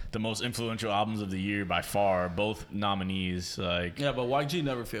the most influential albums of the year by far, both nominees. Like, Yeah, but YG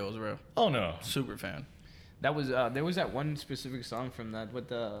never fails, bro. oh no, Super fan. That was there was that one specific song from that with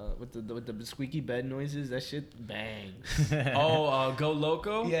the squeaky bed noises. That shit bangs. Go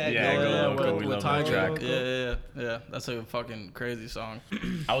Loco? Yeah, Go Loco, we With love that Tiger. track. Yeah. That's a fucking crazy song.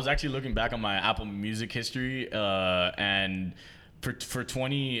 I was actually looking back on my Apple Music history, and for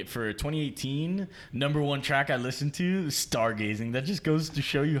 2018, number one track I listened to is Stargazing. That just goes to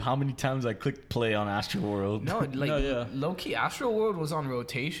show you how many times I clicked play on Astroworld. No, like No, yeah. low key, Astroworld was on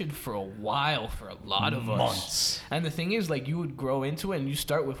rotation for a while for a lot of us. Months. And the thing is, like, you would grow into it, and you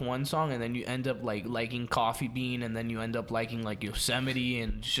start with one song, and then you end up like liking Coffee Bean, and then you end up liking like Yosemite,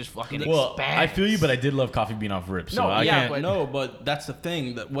 and it's just fucking. Well, I expands. feel you, but I did love Coffee Bean off rip. So No, I yeah, can't. but- No, but that's the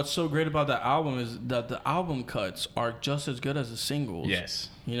thing. That what's so great about that album is that the album cuts are just as good as the singles. Yes.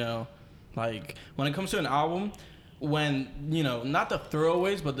 You know, like when it comes to an album, when not the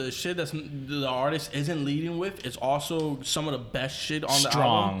throwaways, but the shit that's the artist isn't leading with, is also some of the best shit on the album.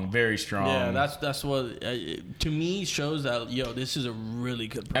 Strong, very strong. Yeah, that's what to me shows that this is a really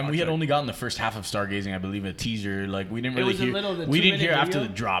good project. And we had only gotten the first half of Stargazing, I believe, a teaser. Like we didn't It really was a hear. little- the We didn't 2-minute hear after video?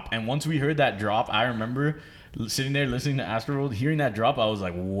 the drop. And once we heard that drop, I remember sitting there listening to Astroworld, hearing that drop. I was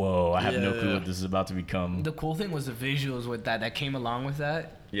like, "Whoa! I have no clue Yeah. what this is about to become." The cool thing was the visuals with that came along with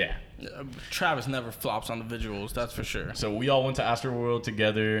that. Yeah. Travis never flops on the visuals, that's for sure. So we all went to Astroworld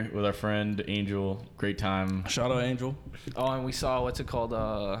together with our friend Angel. Great time. Shout out Angel. Oh, and we saw what's it called?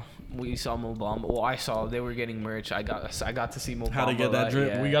 We saw Mo Bamba. Well, I saw they were getting merch. I got to see Mo Bamba. How'd they get that drip?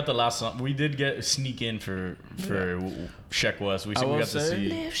 Yeah. We got the last song. We did get sneak in for Sheck West. We I will got to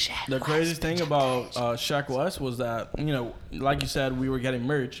say- see. The craziest thing about Shaq West was that, like you said, we were getting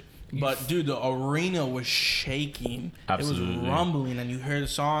merch. But dude, the arena was shaking. It Absolutely. was rumbling, and you heard the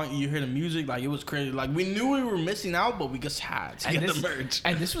song, you heard the music, like it was crazy. Like we knew we were missing out, but we just had to get the merch.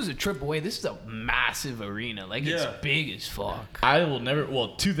 And this was a trip away. This is a massive arena. Like it's Yeah. big as fuck. I will never.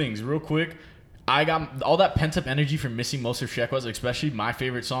 Well, two things real quick. I got all that pent up energy from missing most of Sheck West, especially my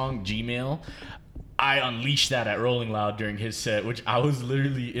favorite song, Gmail. I unleashed that at Rolling Loud during his set, which I was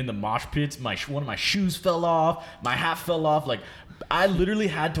literally in the mosh pits. One of my shoes fell off, my hat fell off. Like I literally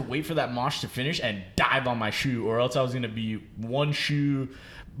had to wait for that mosh to finish and dive on my shoe, or else I was gonna be one shoe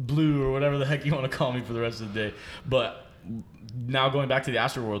blue or whatever the heck you want to call me for the rest of the day. But now going back to the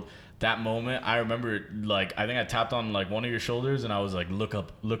Astroworld, that moment I remember, like I think I tapped on like one of your shoulders and I was like, look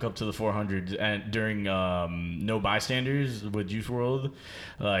up to the 400, and during No Bystanders with Juice WRLD,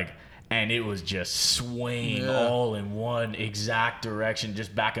 like. And it was just swaying all in one exact direction,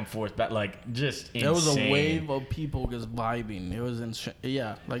 just back and forth, like just insane. There was a wave of people just vibing. It was insane.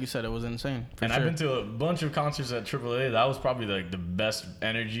 Yeah, like you said, it was insane. For And sure. I've been to a bunch of concerts at AAA. That was probably like the best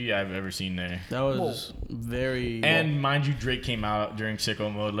energy I've ever seen there. That was very. And mind you, Drake came out during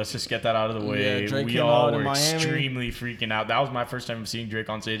Sicko Mode. Let's just get that out of the way. Yeah, Drake We came all out in were Miami. extremely freaking out. That was my first time seeing Drake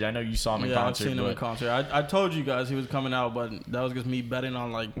on stage. I know you saw him in I've concert, seen him in but concert. I told you guys he was coming out, but that was just me betting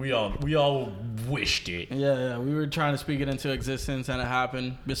on like. we all wished it. Yeah, we were trying to speak it into existence, and it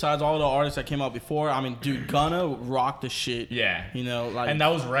happened. Besides all the artists that came out before, I mean, dude, Gunna rocked the shit. Yeah. Like, And that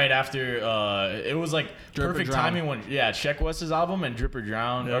was right after it was like Drip or perfect Drown. timing when Sheck West's album and Drip or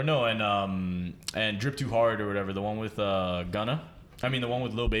Drown and Drip Too Hard or whatever, the one with Gunna. I mean the one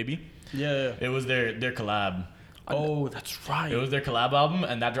with Lil Baby. yeah. It was their collab. Oh, that's right. It was their collab album,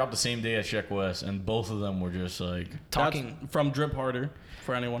 and that dropped the same day as Sheck West, and both of them were just like Talking. That's from Drip Harder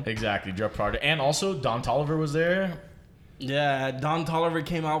for anyone. exactly Drip Harder, and also Don Toliver was there Yeah, Don Toliver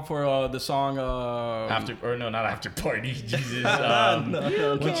came out for the song. not after party. Jesus,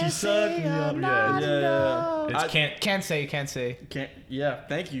 no. when she sucked me up. Yeah, Yeah. it's Can't say. Yeah,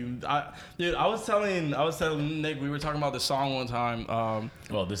 thank you. I was telling Nick, we were talking about the song one time.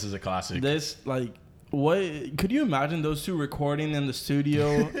 Well, this is a classic. This like What could you imagine those two recording in the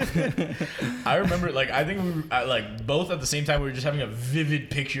studio? I remember, like, I think we were, like, both at the same time, we were just having a vivid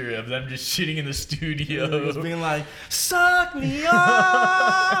picture of them just sitting in the studio. Just being like, suck me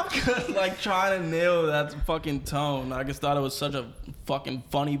up! Like, trying to nail that fucking tone. I just thought it was such a fucking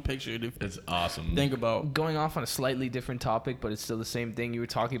funny picture to It's awesome. think about. Going off on a slightly different topic, but it's still the same thing. You were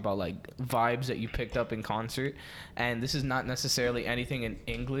talking about like vibes that you picked up in concert, and this is not necessarily anything in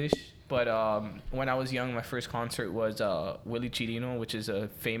English. But when I was young, my first concert was Willie Chirino, which is a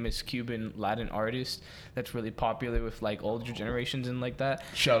famous Cuban Latin artist that's really popular with like older generations and like that.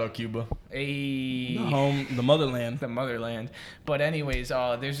 Shout out Cuba. The home, the motherland. The motherland. But anyways,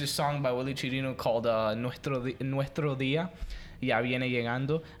 there's this song by Willie Chirino called Nuestro Día. Ya viene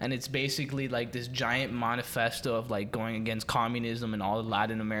llegando, and it's basically like this giant manifesto of like going against communism in all the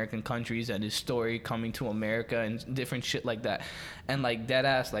Latin American countries and his story coming to America and different shit like that. And like dead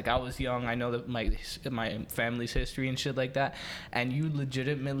ass, like I was young, I know that my family's history and shit like that, and you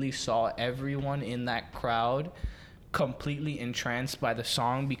legitimately saw everyone in that crowd completely entranced by the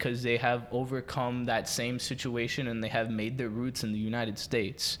song because they have overcome that same situation and they have made their roots in the United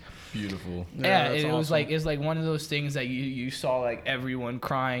States. Beautiful. Yeah, that's it was awesome. like it's like one of those things that you saw like everyone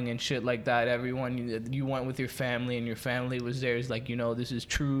crying and shit like that. Everyone, you went with your family and your family was there. It's like, you know, this is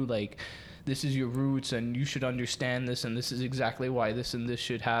true. Like, this is your roots and you should understand this and this is exactly why this and this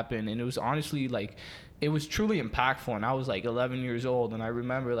should happen. And it was honestly like, it was truly impactful. And I was like 11 years old and I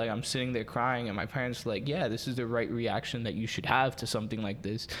remember like I'm sitting there crying and my parents were like, yeah, this is the right reaction that you should have to something like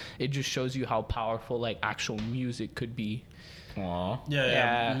this. It just shows you how powerful like actual music could be. Aw. Yeah.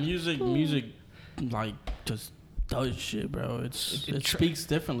 Yeah. Music, like just does shit, bro. It speaks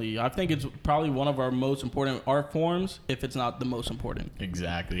differently. I think it's probably one of our most important art forms, if it's not the most important.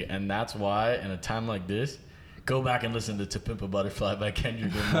 Exactly. And that's why, in a time like this, go back and listen to Pimp a Butterfly by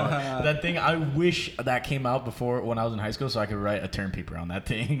Kendrick Lamar. That thing, I wish that came out before when I was in high school so I could write a term paper on that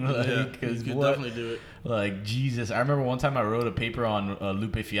thing. Like, Yeah, 'cause you could what- definitely do it. Like, Jesus. I remember one time I wrote a paper on a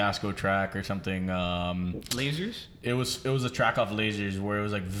Lupe Fiasco track or something. Lasers? It was a track off Lasers where it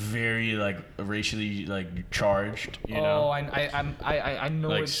was like very like racially like charged, you know. Oh, I know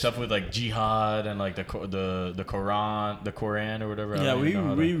Like it's stuff with like jihad and like the Quran or whatever. I Yeah, don't we even know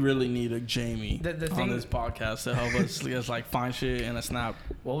how to- really need a Jamie The on thing- this podcast to help us just like find shit in a snap.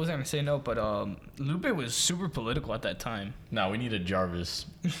 what was I gonna say? No, but Lupe was super political at that time. No, we need a Jarvis.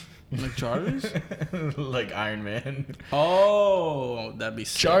 Like Jarvis? Like Iron Man. Oh, that'd be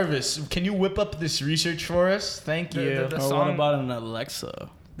sick. Jarvis, can you whip up this research for us? Thank you. The Or what song- about an Alexa?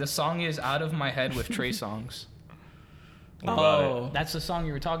 The song is "Out of My Head" with Trey Songz. What about Oh, That's the song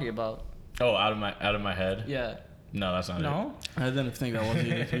you were talking about. Oh, out of my head. Yeah. No, that's not it. No. I didn't think that was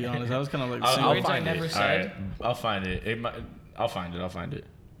either, to be honest. I was kind of like, I'll Words I find never it. said. All right, I'll find it. I'll find it.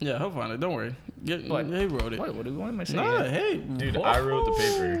 yeah, he'll find it. Don't worry. What? He wrote it. What am I saying? Nah, hey, Dude, I wrote the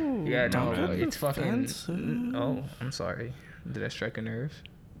paper. Yeah, Don't no, get it's fucking. defensive. Oh, I'm sorry. Did I strike a nerve?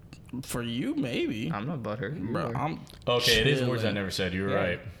 For you, maybe. I'm not butthurt. Bro, I'm Okay, it is words I chilling. never said. You were Yeah.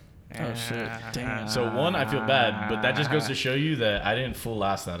 right. Oh, shit. Damn. So one, I feel bad, but that just goes to show you that I didn't full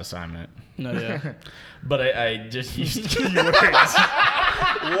last that assignment. No, yeah. But I just used keywords.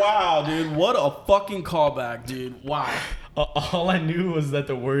 Wow, dude. What a fucking callback, dude. Wow. All I knew was that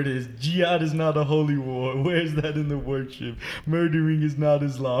the word is jihad is not a holy war. Where's that in the worship? Murdering is not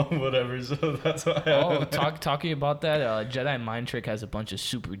Islam. Whatever. So that's why. Oh, talking about that, Jedi Mind Trick has a bunch of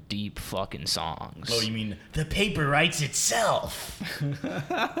super deep fucking songs. Oh, you mean the paper writes itself?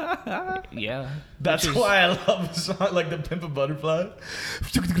 Yeah. That's Which is- why I love a song like the Pimp a Butterfly.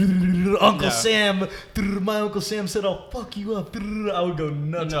 Uncle Sam, my Uncle Sam said, "I'll fuck you up." I would go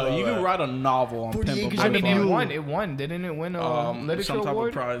nuts. No, about you that. could write a novel on 48 Pimp a acres I mean, Butterfly. it won. Didn't it win literature some type of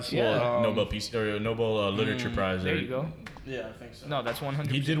award? prize. Yeah. Nobel Peace or Nobel Literature Prize. There or- you go. Yeah, I think so. No, that's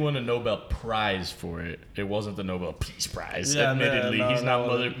 100. He did win a Nobel Prize for it. It wasn't the Nobel Peace Prize. Yeah, admittedly, no, he's no.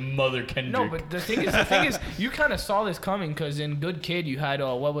 not Mother Kendrick. No, but the thing is, you kind of saw this coming because in Good Kid you had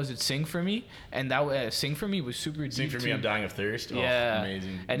what was it, Sing for Me, and that Sing for Me was super deep. Sing for Me, too. I'm Dying of Thirst. Oh, Yeah,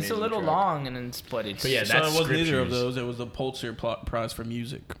 amazing. and it's a amazing little track. long, but it's. But yeah, So that's it was neither of scriptures. those. It was the Pulitzer Prize for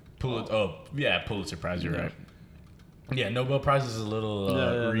music. Pulitzer Prize. You're Yeah. right. Yeah, Nobel Prize is a little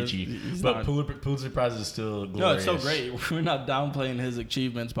Yeah, reachy, he's but not- Pulitzer Prize is still No, glorious. it's so great. We're not downplaying his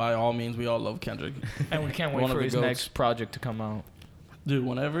achievements by all means. We all love Kendrick. and we can't wait One of for the his goats. next project to come out. Dude,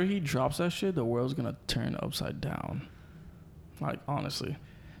 whenever he drops that shit, the world's gonna turn upside down. Like, honestly.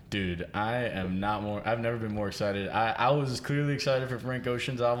 Dude, I've never been more excited. I was clearly excited for Frank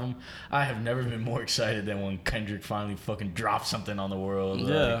Ocean's album. I have never been more excited than when Kendrick finally fucking dropped something on the world.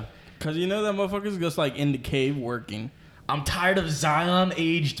 Yeah. Because you know that motherfucker's just like in the cave working. I'm tired of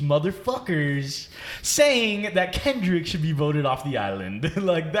Zion-aged motherfuckers saying that Kendrick should be voted off the island.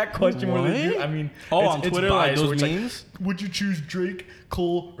 Like that question where they do, I mean, on Twitter, like biased, those where it's memes? like, would you choose Drake,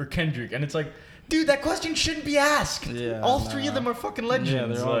 Cole, or Kendrick? And it's like, dude, that question shouldn't be asked. Yeah, all three of them are fucking legends. Yeah,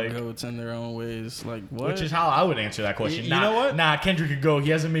 they're all like, goats in their own ways. Like what? which is how I would answer that question. You know what? Nah, Kendrick could go. He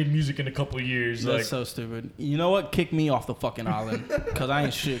hasn't made music in a couple of years. That's like, so stupid. You know what? Kick me off the fucking island because I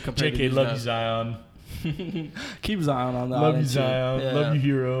ain't shit compared to JK, these love you, guys. Zion. Keep Zion on the Love island. you, too. Zion. Yeah. Love you,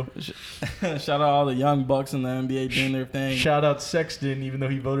 hero. Shout out all the young bucks in the NBA doing their thing. Shout out Sexton, even though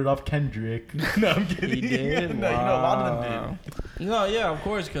he voted off Kendrick. No, I'm kidding. He did. No, you know, a lot of them Wow. No, yeah, of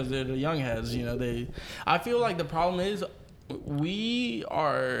course, because they're the young heads. You know, I feel like the problem is we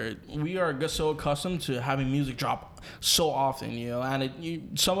are just so accustomed to having music drop so often. You know,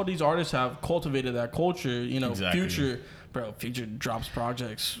 and some of these artists have cultivated that culture. You know, Exactly. Future drops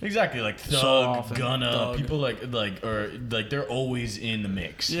projects. Exactly, like Thug, So often. Gunna, Thug. people like they're always in the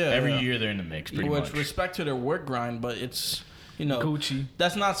mix. Yeah, every yeah. year they're in the mix, pretty Which much. respect to their work grind, but it's Gucci.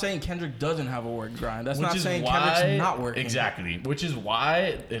 That's not saying Kendrick doesn't have a work grind. That's Which not is saying why- Kendrick's not working. Exactly, which is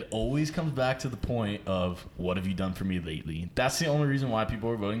why it always comes back to the point of what have you done for me lately? That's the only reason why people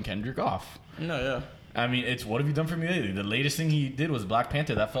are voting Kendrick off. No, yeah. I mean, it's what have you done for me lately? The latest thing he did was Black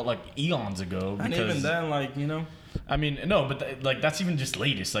Panther. That felt like eons ago. And Because, even then, like, you know. I mean, no, but that's even just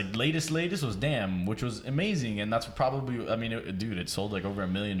latest. Like latest was Damn, which was amazing, and that's probably. I mean, it sold like over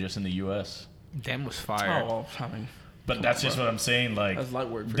 1 million just in the U.S. Damn was fire. Oh, well, I mean, But that's just what I'm saying. Like, that's light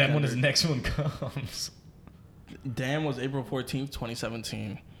work for then when his Kendrick. next one comes. Damn was April 14th,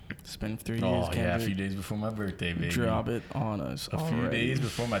 2017. It's been 3 years. Oh yeah, a Kendrick. few days before my birthday, baby. Drop it on us. A few days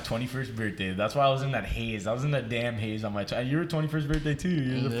before my 21st birthday. That's why I was in that haze. I was in that damn haze on my. Your 21st birthday too.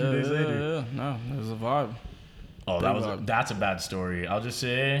 It was a few days later. Yeah, no, it was a vibe. Oh, Big that's a bad story. I'll just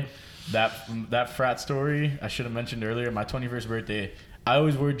say that frat story I should have mentioned earlier. My 21st birthday, I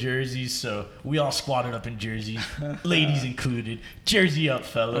always wore jerseys, so we all squatted up in jerseys, ladies included. Jersey up, Wait,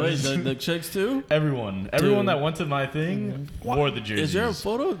 fellas. the chicks too? Everyone that went to my thing wore the jerseys. Is there a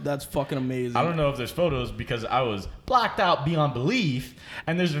photo? That's fucking amazing. I don't know if there's photos because I was blacked out beyond belief.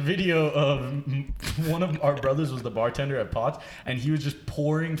 And there's a video of one of our brothers was the bartender at Potts, and he was just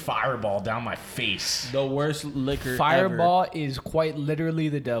pouring Fireball down my face. The worst liquor Fireball is quite literally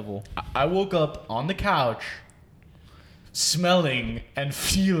the devil. I woke up on the couch smelling and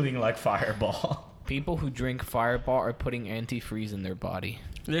feeling like Fireball. People who drink Fireball are putting antifreeze in their body.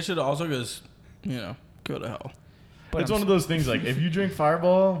 ever. They should also just, go to hell. But It's one of those things like if you drink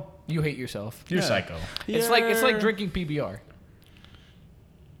Fireball, you hate yourself. you're Yeah. psycho. It's like drinking PBR.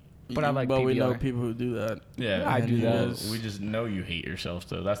 But I like But we know PBR. people who do that. Yeah, I do that. We just know you hate yourself,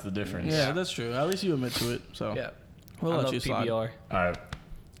 though. That's the difference. Yeah, that's true. At least you admit to it. So Yeah. we'll I let love you slide. PBR. All right,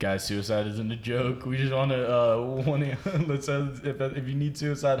 guys, suicide isn't a joke. We just want to let's if you need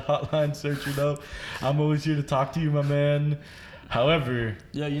suicide hotline, search it up. I'm always here to talk to you, my man. However,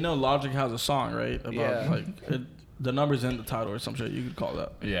 Yeah, Logic has a song, right? About Yeah. the numbers in the title or some shit. You could call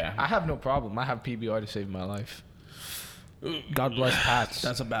that. yeah, I have no problem. I have PBR to save my life. God bless Pats.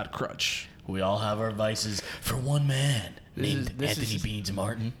 That's a bad crutch. we all have our vices. For one man named this Anthony is- Beans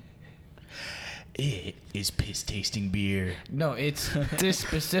Martin, it is piss tasting beer. No, it's this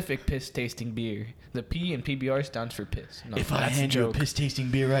specific piss tasting beer. The P in PBR stands for piss. No, If I that's a hand you a joke. piss tasting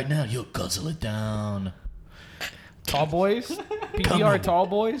beer right now, you'll guzzle it down. Tall boys, Come PBR on. tall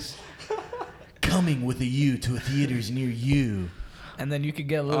boys, Coming with a U to a theaters near you. and then you could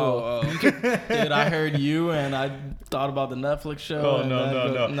get a little. Dude, I heard you and I thought about the Netflix show. Oh,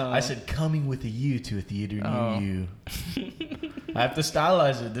 and no. I said coming with a U to a theater near Oh. you. I have to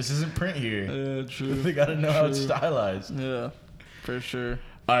stylize it. This isn't print here. Yeah, true. They gotta know how it's True. stylized. Yeah, for sure.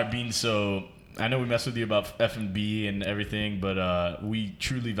 All right, Bean. So I know we messed with you about F&B and everything, but we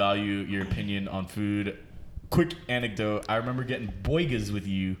truly value your opinion on food. Quick anecdote. I remember getting boigas with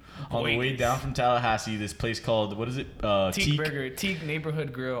you on the way Boigas. down from Tallahassee. This place called, what is it? Teak Burger, Teak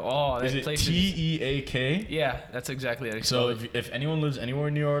Neighborhood Grill. Oh, that Is it place Teak? Yeah, that's exactly it. So if anyone lives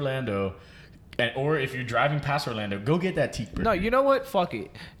anywhere near Orlando, or if you're driving past Orlando, go get that Teak Burger. No, you know what? Fuck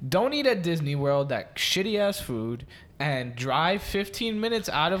it. Don't eat at Disney World that shitty ass food and drive 15 minutes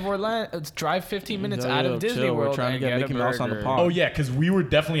out of Orlando. Drive 15 minutes out of Disney chill. World. We're trying to and get a Mickey Mouse on the burger. pod. Oh yeah, because we were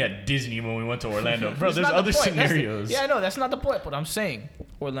definitely at Disney when we went to Orlando, bro. That's There's not the other point. That's the- scenarios. Yeah, I know that's not the point, but I'm saying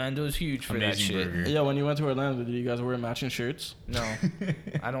Orlando's huge for that Amazing shit. burger. Yeah, when you went to Orlando, did you guys wear matching shirts? No,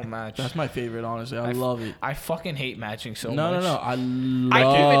 I don't match. That's my favorite, honestly. I love it. I fucking hate matching so No, much. no, no. I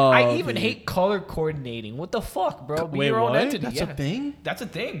I even hate color coordinating. What the fuck, bro? Be Wait, your own what? entity. That's yeah. a thing? That's a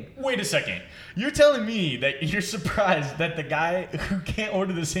thing. Wait a second. You're telling me that you're surprised that the guy who can't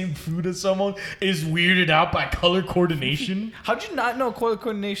order the same food as someone is weirded out by color coordination? How'd you not know color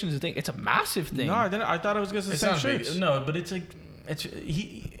coordination is a thing? It's a massive thing. No, I didn't. I thought it was just the It's same not big. shirts. No, but it's like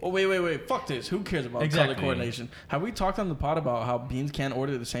he. Oh, wait. Fuck this. Who cares about Exactly. color coordination? Have we talked on the pod about how Beans can't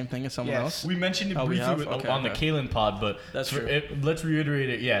order the same thing as someone Yes. else? We mentioned it Oh, we briefly have? Okay, on the okay. Kalen pod, but That's true. Let's reiterate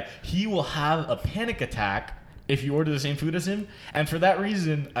it. Yeah, he will have a panic attack if you order the same food as him, and for that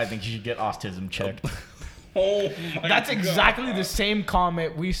reason, I think you should get autism checked. Oh, That's exactly the same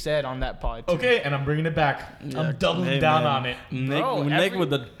comment we said on that pod. too. Okay, and I'm bringing it back. I'm doubling down on it. Nick, Bro, Nick with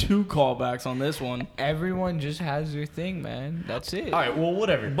the 2 callbacks on this one. Everyone just has their thing, man. That's it. All right, well,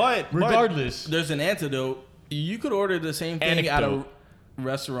 whatever. But regardless, there's an antidote. You could order the same thing at a Anecdote.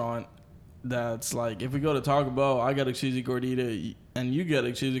 restaurant that's like, if we go to Taco Bell, I got a cheesy gordita and you get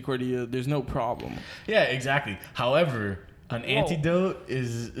a cheesy gordita, there's no problem. yeah, exactly. However, an antidote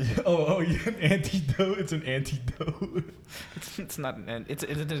is yeah, an antidote. It's an antidote. It's not an. It's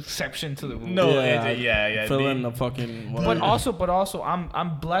an exception to the rule. No, yeah. Fill the- in the fucking. But also,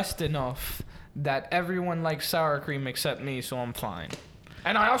 I'm blessed enough that everyone likes sour cream except me, so I'm fine.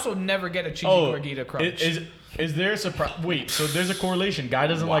 And I also never get a cheesy gordita crunch. Is there a surprise? Wait, so there's a correlation. Guy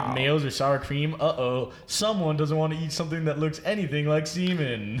doesn't like mayos or sour cream. Someone doesn't want to eat something that looks anything like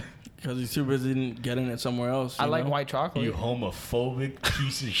semen. Because he's too busy getting it somewhere else. I you like know? white chocolate. You homophobic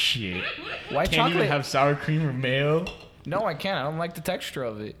piece of shit. White Can't chocolate. even have sour cream or mayo. No, I can't. I don't like the texture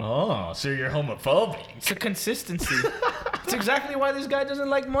of it. Oh, so you're homophobic. It's a consistency. It's exactly why this guy doesn't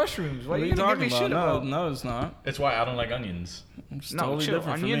like mushrooms. Why What are are you you gonna give talking me about? shit about? No, it's not. That's why I don't like onions. It's No, totally chill.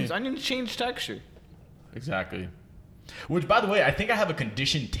 different Onions, for me. onions change texture. Exactly. Which, by the way, I think I have a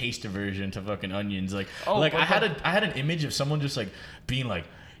conditioned taste aversion to fucking onions. Like, Oh, like but- I had an image of someone just like being like,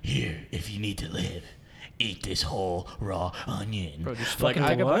 "Here, if you need to live, eat this whole raw onion." Bro, just like, fucking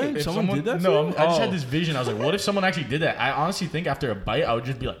take a what? bite. if Someone did that to No, you? I just had Oh. this vision. I was like, what if someone actually did that? I honestly think after a bite, I would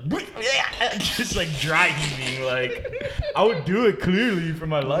just be like, just like dry heaving. Like, I would do it clearly for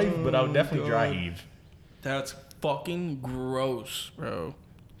my life, but I would definitely dry God. heave. That's fucking gross, bro.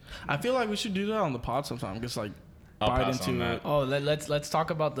 I feel like we should do that on the pod sometime. Just like I'll bite pass on into that. it. Oh, let's talk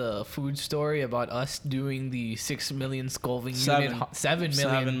about the food story about us doing the 6 million Scoving unit, 7 million,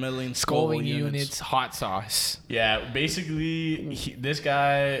 7 million Scoving Scoville units hot sauce. Yeah, basically, this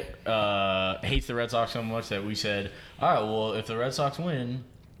guy hates the Red Sox so much that we said, all right, well, if the Red Sox win,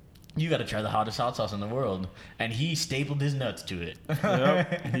 you got to try the hottest hot sauce in the world. And he stapled his nuts to it.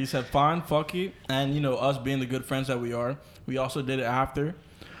 Yep. He said, fine, fuck it. And, you know, us being the good friends that we are, we also did it after.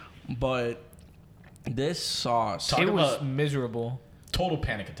 But this sauce, Talk It was about- miserable. Total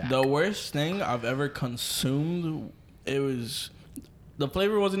panic attack. the worst thing I've ever consumed, the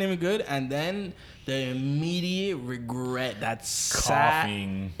flavor wasn't even good. And then the immediate regret that sat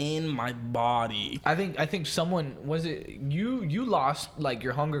Coughing. in my body. I think someone was it you lost like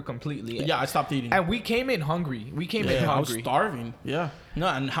your hunger completely. Yeah, I stopped eating. And we came in hungry. We came in Yeah, I was hungry. starving. Yeah. No,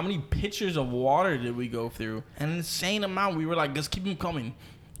 and how many pitchers of water did we go through? An insane amount. We were like, just keep them coming.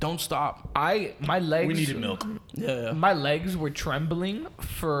 Don't stop. My legs We needed milk. Yeah. My legs were trembling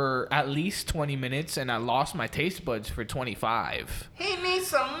for at least 20 minutes and I lost my taste buds for 25. He needs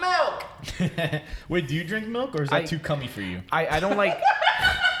some milk. Wait, do you drink milk or is that I- too cummy for you? I don't like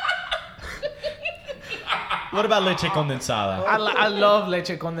What about leche condensada? I love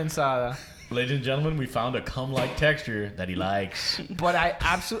leche condensada. Ladies and gentlemen, we found a cum-like texture that he likes. But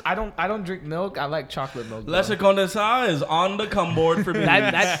I don't drink milk. I like chocolate milk. though. Leche condensada is on the cum board for me.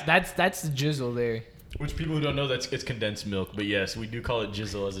 That's the jizzle there. Which people who don't know, it's condensed milk. But yes, we do call it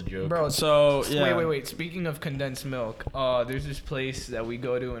jizzle as a joke. Bro, So, yeah. wait. Speaking of condensed milk, there's this place that we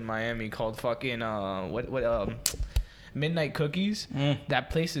go to in Miami called fucking Midnight Cookies. That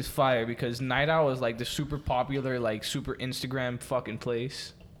place is fire because Night Owl is like the super popular, like super Instagram fucking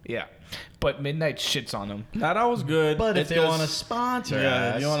place. Yeah, but Midnight shits on them. That was good. But if It's they just- want to sponsor yeah,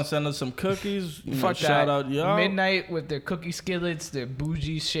 us, if you want to send us some cookies, you know, Fuck shout that. out y'all. Midnight with their cookie skillets, their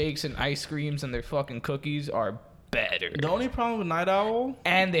bougie shakes and ice creams, and their fucking cookies are better. The only problem with Night Owl,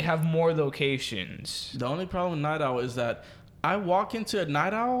 And they have more locations. the only problem with Night Owl is that I walk into a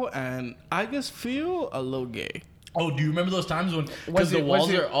Night Owl and I just feel a little gay. oh, do you remember those times when Was because the it- was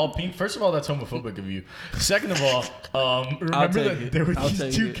walls it- are all pink? First of all, that's homophobic of you. Second of all, remember take that it. there were I'll these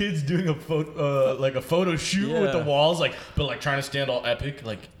take two it. kids doing a photo, like a photo shoot with the Yeah. walls, like but like trying to stand all epic.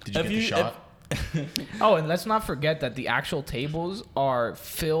 Like, did you get the shot? Oh, and let's not forget that the actual tables are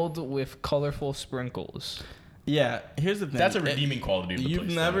filled with colorful sprinkles. Yeah, here's the thing. That's a redeeming quality of the You've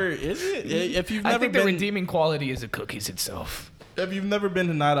place. never, is it? If you've I never think the been, redeeming quality is the cookies itself. if you've never been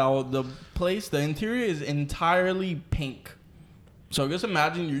to Night Owl, the place, the interior is entirely pink. So just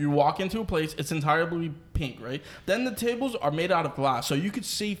imagine you walk into a place, it's entirely pink, right? Then the tables are made out of glass, so you could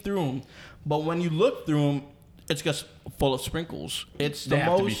see through them. But when you look through them, it's just full of sprinkles. It's They the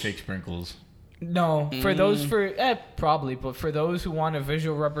have to be most. fake sprinkles. No, for those probably, but for those who want a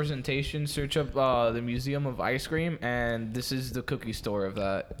visual representation, search up the Museum of Ice Cream, and this is the cookie store of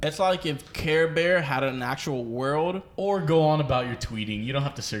that. It's like if Care Bear had an actual world. Or go on about your tweeting. You don't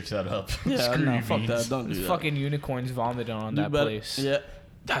have to search that up. Yeah, Screw no, you, fuck Beans. that. Don't do It's that. fucking unicorns vomiting on You that better- place. Yeah,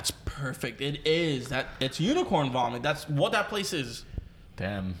 that's perfect. It is. It's unicorn vomit. That's what that place is.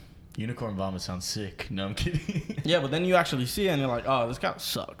 Damn. Unicorn vomit sounds sick. No, I'm kidding. Yeah, but then you actually see it and you're like, oh, this guy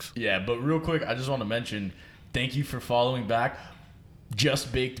sucks. Yeah, but real quick, I just want to mention, thank you for following back.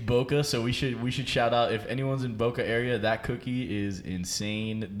 Just Baked Boca, so we should shout out if anyone's in Boca area. That cookie is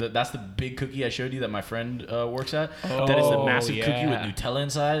insane. That's the big cookie I showed you that my friend works at. That is the Oh, massive cookie with yeah. Nutella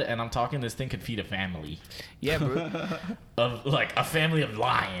inside, and I'm talking this thing could feed a family Yeah, bro. of like a family of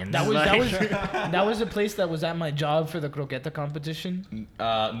lions. That was the place that was at my job for the croqueta competition.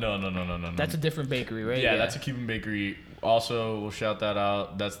 No. That's a different bakery, right? Yeah, that's a Cuban bakery. Also, we'll shout that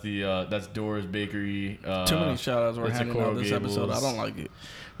out. That's that's Dora's Bakery. Too many shout outs we're it's a handing out Coral this episode. I Gables. don't like it.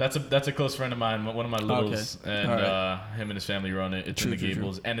 That's a close friend of mine, one of my littles, and All right. him and his family run it. It's True, in the true,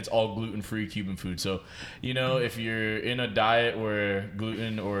 Gables, and it's all gluten-free Cuban food. So, if you're in a diet where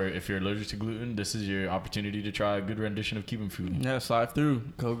gluten, or if you're allergic to gluten, this is your opportunity to try a good rendition of Cuban food. Yeah, slide through.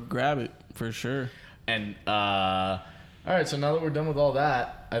 Go grab it for sure. And all right, so now that we're done with all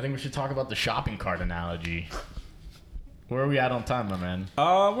that, I think we should talk about the shopping cart analogy. Where are we at on time, my man?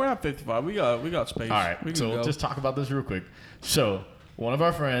 We're at 55. We got space. All right, we can so go. we'll just talk about this real quick. So, one of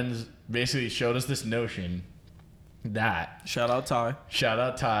our friends basically showed us this notion that, shout out Ty. shout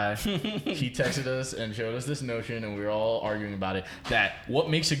out Ty, he texted us and showed us this notion, and we were all arguing about it, that what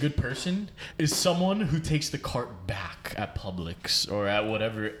makes a good person is someone who takes the cart back at Publix or at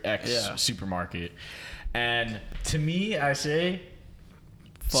whatever Yeah. supermarket. And to me, I say,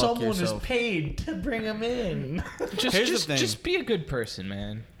 Fuck someone yourself. is paid to bring them in. Here's the thing. Just be a good person,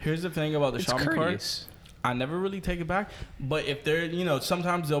 man. Here's the thing about the It's shopping cart. courteous. I never really take it back, but if there,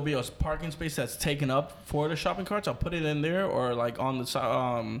 sometimes there'll be a parking space that's taken up for the shopping carts. I'll put it in there, or like on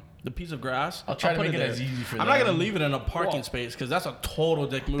the piece of grass. I'll try to put make it there. as easy for I'm not them. gonna leave it in a parking Well, space because that's a total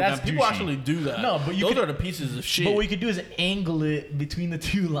dick move. that's And people douchey. actually do that. No, but you those could- are the pieces of shit. But what you could do is angle it between the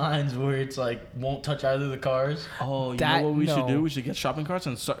two lines where it's like won't touch either of the cars. Oh, you That- know what we should no. do? We should get shopping carts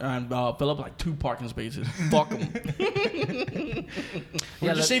and fill up like 2 parking spaces. Fuck them. We're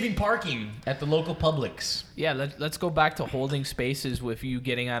Yeah, just saving parking at the local Publix. Yeah, let's go back to holding spaces with you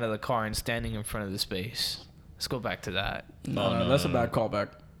getting out of the car and standing in front of the space. Let's go back to that. No, that's a bad callback.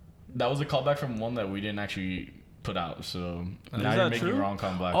 That was a callback from one that we didn't actually put out. So now that you're making true? wrong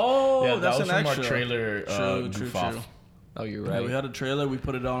callback. Oh, yeah, that's that was an from extra. our trailer. True. goof off. Oh, you're Yeah, right. we had a trailer. We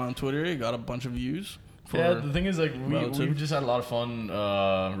put it on Twitter. It got a bunch of views. Yeah, the thing is, like, relative. we've just had a lot of fun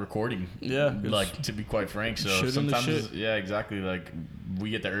recording. Yeah, like, to be quite frank. So shooting the sometimes, shit. yeah, exactly. Like,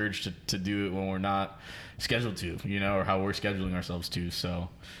 we get the urge to do it when we're not scheduled to, or how we're scheduling ourselves to. So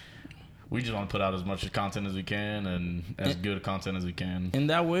we just want to put out as much content as we can and as good content as we can. In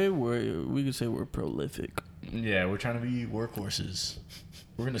that way, we could say we're prolific. Yeah, we're trying to be workhorses.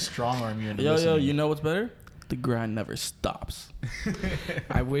 We're gonna strong arm you into Yo, listening. you know what's better? The grind never stops.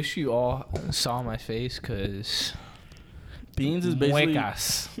 I wish you all saw my face, cause Beans is basically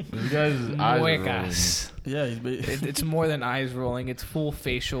muecas, This guy's eyes are rolling. muecas. yeah. It's more than eyes rolling. It's full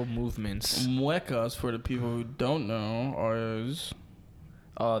facial movements. Muecas, for the people who don't know, is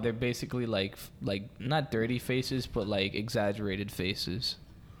They're basically like not dirty faces, but like exaggerated faces.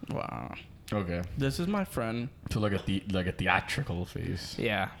 wow. Okay, This is my friend. so like a theatrical face.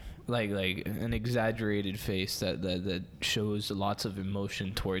 Yeah, like an exaggerated face that shows lots of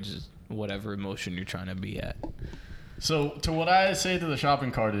emotion towards whatever emotion you're trying to be at. So, to what I say to the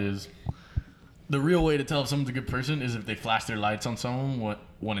shopping cart is, the real way to tell if someone's a good person is if they flash their lights on someone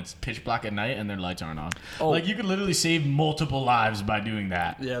when it's pitch black at night and their lights aren't on. Oh. Like, you could literally save multiple lives by doing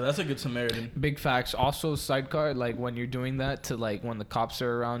that. Yeah, that's a good Samaritan. Big facts. Also, sidecar, like when you're doing that to like when the cops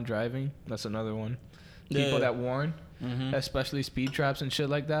are around driving. That's another one. People Yeah. that warn, especially speed traps and shit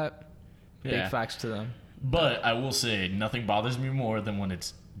like that. Yeah. Big facts to them. But I will say, nothing bothers me more than when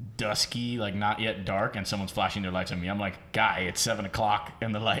it's dusky, like not yet dark, and someone's flashing their lights at me. I'm like, guy, it's 7 o'clock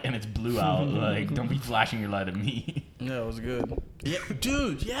and the light and it's blue out. Like, don't be flashing your light at me. Yeah, it was good. Yeah,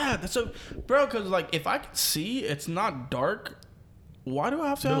 dude. Yeah, that's a bro. Cause like if I could see, it's not dark. Why do I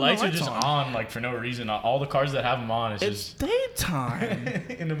have to The have lights my are just on like for no reason. All the cars that have them on, it's It's daytime.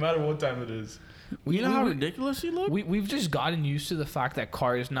 just no matter what time it is. You know how ridiculous you look? We've just gotten used to the fact that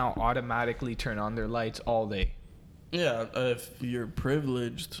cars now automatically turn on their lights all day. Yeah, if you're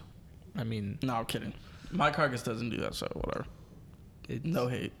privileged. I mean, No, I'm kidding. My car just doesn't do that, so whatever. No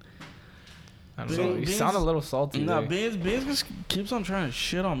hate. I don't know. You Beans- sound a little salty. Nah, there. Beans just keeps on trying to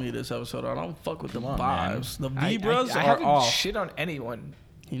shit on me this episode. I don't fuck with the Come on, man. vibes. The I Vibras are haven't off. shit on anyone.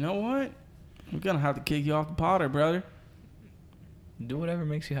 You know what? We're gonna have to kick you off the Potter, brother. Do whatever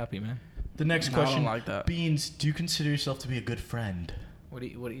makes you happy, man. The next No, I don't question, like that. Beans, do you consider yourself to be a good friend? What do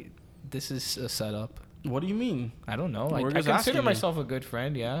you? This is a setup. What do you mean? I don't know. We're I just consider asking you. myself a good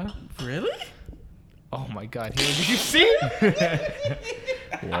friend. Yeah. Really? Oh my God! Here, did you see?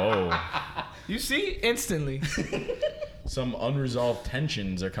 Whoa. You see instantly. Some unresolved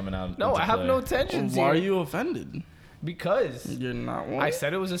tensions are coming out. No, into I have play. no tensions Why are here. you offended? Because You're not one. I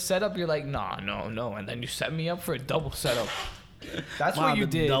said it was a setup. You're like, nah, no, and then you set me up for a double setup. That's what you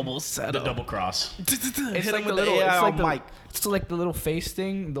did. Double The setup. double cross. It's like the little. It's like the little face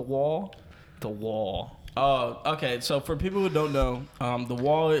thing. The wall. The wall. Oh, okay. So for people who don't know, the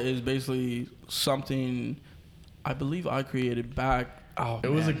wall is basically something I believe I created back. Oh, It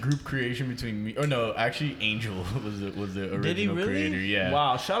was a man. group creation between me. Oh no, actually, Angel was the original Did he really? creator. Yeah.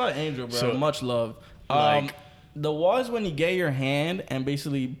 Wow. Shout out Angel, bro. So, Much love. like- The wall is when you get your hand and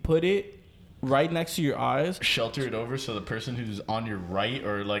basically put it right next to your eyes. Shelter it over so the person who's on your right,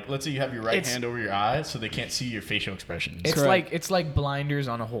 or like, let's say you have your right It's- hand over your eye, so they can't see your facial expressions. It's Correct. like blinders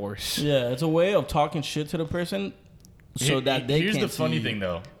on a horse. Yeah, it's a way of talking shit to the person so that they Here's can't the funny see thing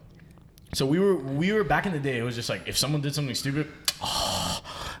though. So we were back in the day. It was just like if someone did something stupid,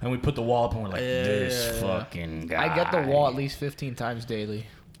 and we put the wall up and we're like, Yeah, this yeah, yeah. fucking guy. I get the wall at least 15 times daily.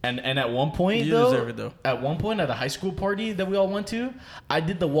 And at one point You though, deserve it, though. at one point at a high school party that we all went to, I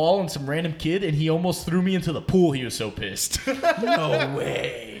did the wall on some random kid, and he almost threw me into the pool. He was so pissed. No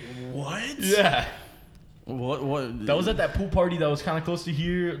way. What? Yeah. What? That was at that pool party that was kind of close to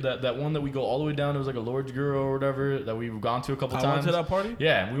here. That one that we go all the way down. It was like a Lord's Girl or whatever that we've gone to a couple I times. went to that party?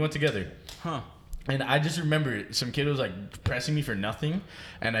 Yeah, we went together. Huh. And I just remember some kid was like pressing me for nothing,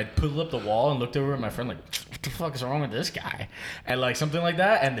 and I pulled up the wall and looked over at my friend like, "What the fuck is wrong with this guy?" And like something like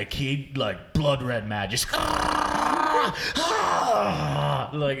that, and the kid like blood red mad, just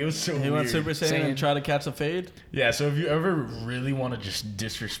like it was so He weird. went Super Saiyan and tried to catch a fade? Yeah, so if you ever really want to just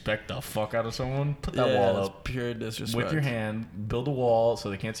disrespect the fuck out of someone, put that wall that's up pure disrespect. with your hand, build a wall so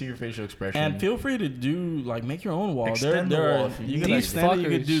they can't see your facial expression. And feel free to do like make your own wall. Extend the wall if you you need can to. extend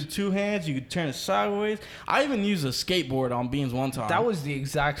it. You could do fuckers. two hands. You could turn it sideways. I even used a skateboard on Beans one time. That was the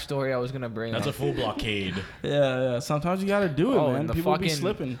exact story I was gonna bring. That's a up. full blockade. yeah. Sometimes you got to do it, man. and the People fucking be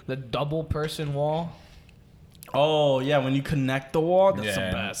slipping. the double person wall. Oh yeah, when you connect the wall, that's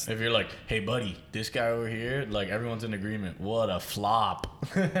Yeah. the best. If you're like, hey buddy, this guy over here, like everyone's in agreement. What a flop.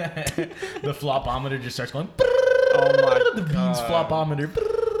 The flopometer just starts going. Oh my The Beans God. flopometer.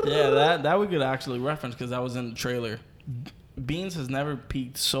 Yeah, that we could actually reference because that was in the trailer. Beans has never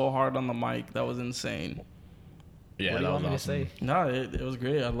peaked so hard on the mic. That was insane. Yeah, What do that you was want me to awesome. say? No, it was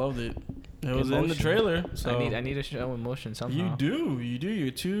great. I loved it. It was in the Emotion. trailer. So I need to show emotion somehow. you do.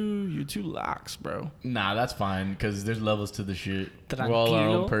 You're too lax, bro. Nah, that's fine because there's levels to the shit. We're all our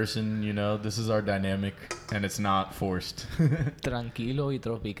own Tranquilo. person, you know. This is our dynamic, and it's not forced. Tranquilo y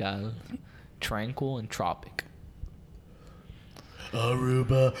tropical, tranquil and tropic.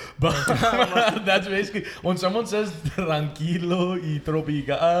 Aruba. But that's basically when someone says tranquilo y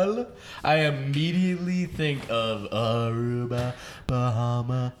tropical, I immediately think of Aruba,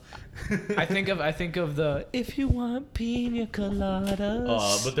 Bahama. I think of the if you want pina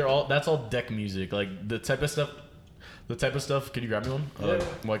coladas. But that's all deck music, like the type of stuff. Can you grab me one?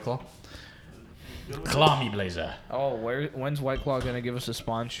 White Claw. Claw me, Blazer. Oh, when's White Claw gonna give us a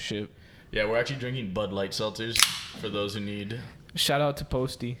sponsorship? Yeah, we're actually drinking Bud Light seltzers for those who need. Shout out to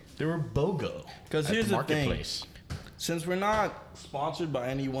Posty. They were BOGO. 'Cause at here's the thing. marketplace. Since we're not sponsored by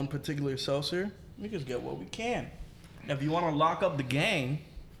any one particular seltzer, we just get what we can. If you want to lock up the gang,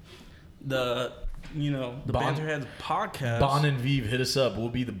 the Bon- Banterheads podcast. Bon and Vive, hit us up. We'll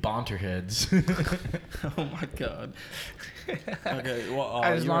be the Bonterheads. Oh my god. Okay, well,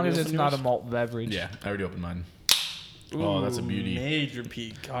 As you long already as it's opened not a yours? malt beverage. Yeah, I already opened mine. Oh, that's a Ooh, beauty. Major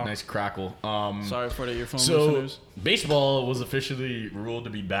peak. Oh, Nice crackle. Sorry for the earphone So, listeners. baseball was officially ruled to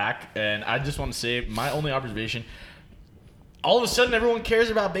be back, and I just want to say my only observation. all of a sudden everyone cares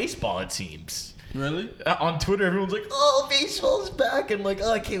about baseball, it seems. Really? On Twitter, everyone's like, oh, baseball's back. And like,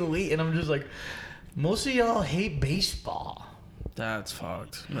 oh, I can't wait. And I'm just like, most of y'all hate baseball. That's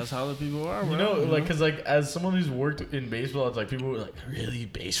fucked. That's how the people are, bro. You know, like, because, like, as someone who's worked in baseball, it's like, people were like, really,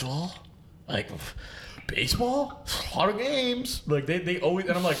 baseball? Like, baseball? A lot of games. Like, they always,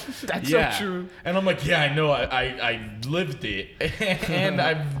 and I'm like, That's yeah. so true. And I'm like, yeah, I know, I lived it. And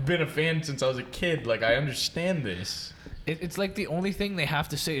I've been a fan since I was a kid. Like, I understand this. It's like the only thing they have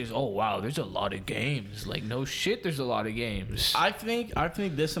to say is, "Oh wow, there's a lot of games." Like no shit, there's a lot of games. I think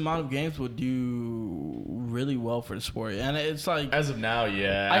this amount of games would do really well for the sport, and it's like As of now,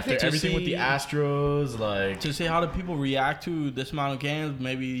 yeah. I After think to everything with the see- Astros, like, to see how the people react to this amount of games.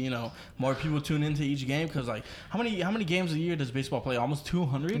 Maybe more people tune into each game because like how many games a year does baseball play? Almost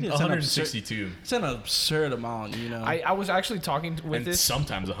 200. It's 162. It's an absurd amount, you know. I was actually talking with And this.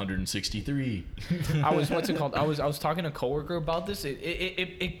 sometimes 163. I was what's it called? I was talking to a coworker about this.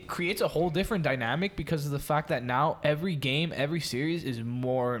 It creates a whole different dynamic because of the fact that now every game, every series is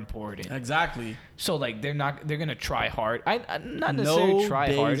more important. Exactly. So like they're gonna try hard. I not necessarily No try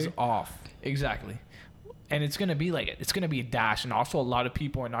days harder. off. Exactly. And it's gonna be a dash, and also a lot of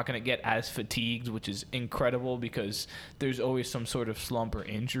people are not gonna get as fatigued, which is incredible because there's always some sort of slump or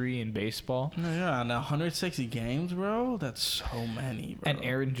injury in baseball. Yeah, and 160 games, bro. That's so many, bro. And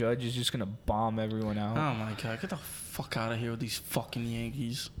Aaron Judge is just gonna bomb everyone out. Oh my god, get the fuck out of here with these fucking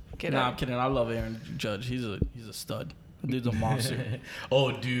Yankees. Get nah, out. I'm kidding. I love Aaron Judge. He's a stud. The dude's a monster.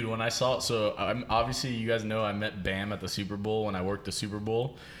 Oh, dude, when I saw obviously you guys know I met Bam at the Super Bowl when I worked the Super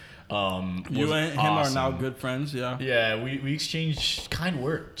Bowl. You Was and him are now awesome. good friends, yeah. Yeah, we exchanged kind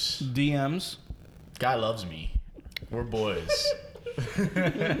words. DMs. Guy loves me. We're boys.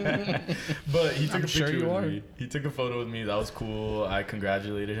 But he took I'm a sure picture you with are. me. He took a photo with me. That was cool. I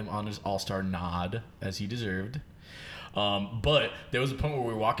congratulated him on his All-Star nod, as he deserved. But there was a point where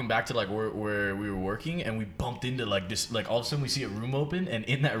we were walking back to like where we were working, and we bumped into like this, like all of a sudden we see a room open, and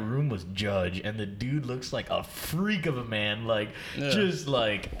in that room was Judge, and the dude looks like a freak of a man, like just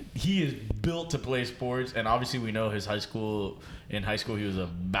like he is built to play sports. And obviously we know his high school he was a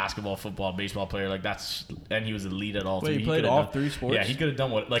basketball, football, baseball player, like and he was elite at all Wait, three. he played could've all done- 3 sports? Yeah, he could have done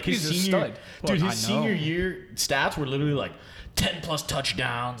what, like his He's a senior stud. dude, Well, his I know. senior year stats were literally like 10 plus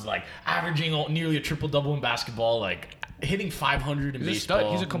touchdowns, like averaging nearly a triple double in basketball, like hitting 500 in He's a baseball.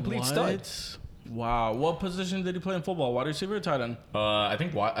 stud. He's a complete stud. Wow. What position did he play in football? Wide receiver or tight end? I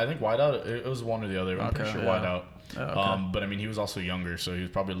think wideout. It was one or the other. I'm pretty Okay, sure yeah. wideout. Okay. But I mean, he was also younger, so he was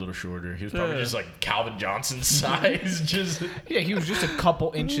probably a little shorter. He was probably Yeah. just like Calvin Johnson size. Just Yeah, he was just a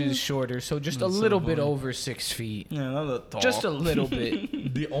couple inches shorter, so just a That's so little bit funny. over 6 feet. Yeah, not tall. Just a little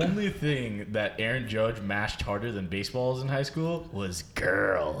bit. the only thing that Aaron Judge mashed harder than baseballs in high school was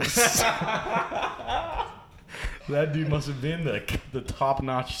girls. That dude must have been the top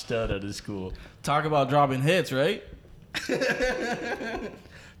notch stud at his school. Talk about dropping hits, right?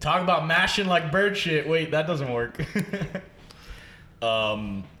 Talk about mashing like bird shit. Wait, that doesn't work.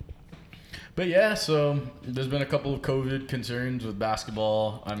 But yeah, so there's been a couple of COVID concerns with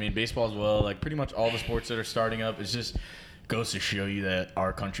basketball. I mean, baseball as well. Like pretty much all the sports that are starting up. It's just goes to show you that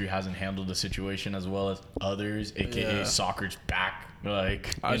our country hasn't handled the situation as well as others. AKA Yeah. soccer's back.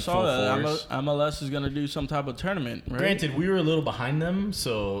 Like I in saw full that force. MLS is gonna do some type of tournament, right? Granted, we were a little behind them,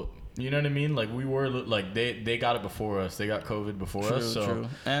 so you know what I mean. Like we were like they got it before us. They got COVID before True, us, so true.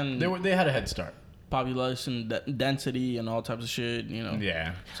 And they had a head start. population density and all types of shit. You know,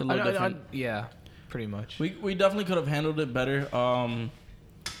 Yeah. it's a little different. Yeah, pretty much. We definitely could have handled it better.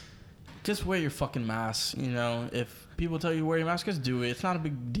 Just wear your fucking mask. You know, if people tell you wear your mask, just do it. It's not a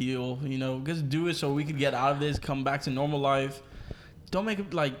big deal. You know, just do it so we could get out of this, come back to normal life. Don't make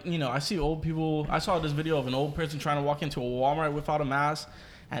it like, you know, I see old people. I saw this video of an old person trying to walk into a Walmart without a mask,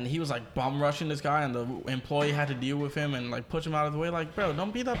 and he was like bum rushing this guy, and the employee had to deal with him and like push him out of the way. Like, bro,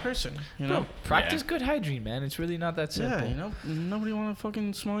 don't be that person. You know. Bro, practice good hygiene, man. It's really not that simple. Yeah, you know, nobody want to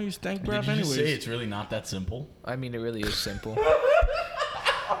fucking smell your stank breath Did you just anyways. say it's really not that simple? I mean, it really is simple.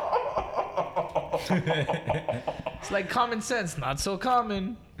 It's like common sense, not so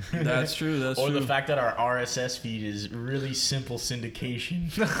common. That's true. That's Or true. the fact that our RSS feed is really simple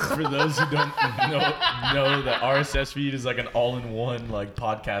syndication. For those who don't know that RSS feed is like an all-in-one like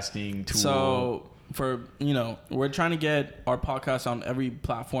podcasting tool. So we're trying to get our podcast on every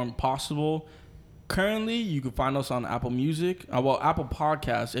platform possible. Currently, you can find us on Apple Music, Apple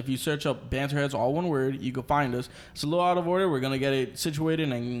Podcasts. If you search up Banterheads, all one word, you can find us. It's a little out of order. We're gonna get it situated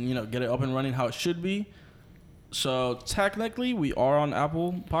and get it up and running how it should be. So technically, we are on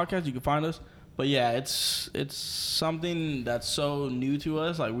Apple Podcasts. You can find us, but yeah, it's something that's so new to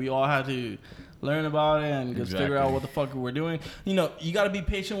us. Like we all had to learn about it and just figure out Exactly. what the fuck we're doing. You know, you got to be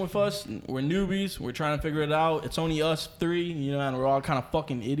patient with us. We're newbies. We're trying to figure it out. It's only us three, you know, and we're all kind of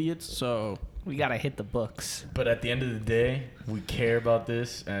fucking idiots. So We gotta hit the books. But at the end of the day, we care about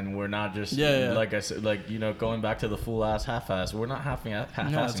this, and we're not just like I said, like, you know, going back to the full ass, half ass. We're not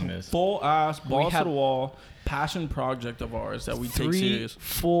half-assing this. Full ass, balls to have- the wall, passion project of ours that we take 3 serious.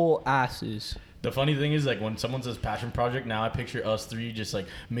 full asses. The funny thing is, like, when someone says passion project, now I picture us three just like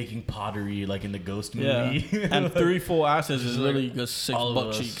making pottery, like in the Ghost Yeah, movie. and 3 full asses is Just really like just 6 all of butt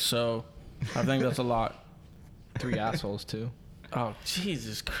us. cheeks. So I think that's a lot. 3 assholes too. Oh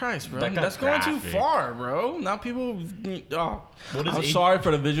Jesus Christ, bro! That got That's going too graphic. far, bro. Now people. Oh, What is I'm Ad- sorry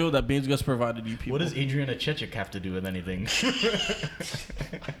for the visual that Beans just provided you people. What does Adriana Chechik have to do with anything?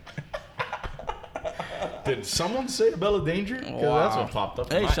 Did someone say Bella Danger? 'Cause that's Wow. what popped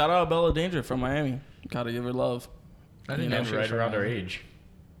up. Hey, shout out Bella Danger from Miami. Gotta give her love. I You didn't know, know she was right from around our Miami. age.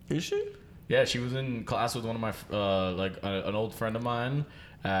 Is she? Yeah, she was in class with one of my an old friend of mine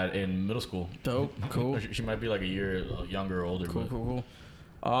in middle school. Dope. Cool. She might be like a year younger or older. Cool, but cool.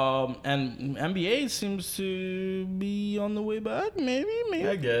 And NBA seems to be on the way back. Maybe.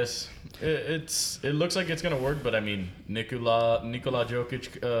 I guess it looks like it's gonna work, but I mean, Nikola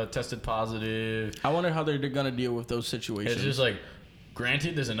Jokic tested positive. I wonder how they're gonna deal with those situations. It's just like,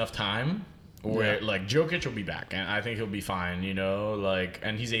 granted, there's enough time where like Jokic will be back, and I think he'll be fine. You know, like,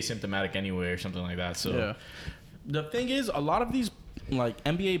 and he's asymptomatic anyway or something like that. So yeah. The thing is, a lot of these like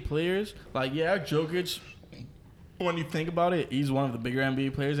NBA players, like Jokic. When you think about it, he's one of the bigger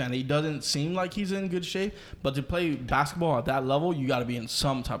NBA players, and he doesn't seem like he's in good shape. But to play basketball at that level, you got to be in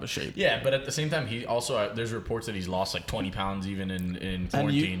some type of shape. yeah, but at the same time, he also there's reports that he's lost like 20 pounds even in And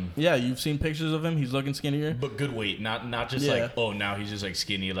quarantine. you've seen pictures of him. He's looking skinnier. But good weight, not just Yeah. like, oh, now he's just like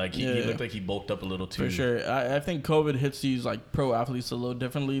skinny. Like he Yeah. looked like he bulked up a little too. For sure. I think COVID hits these like pro athletes a little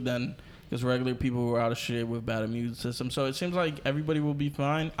differently than just regular people who are out of shape with bad immune system. So it seems like everybody will be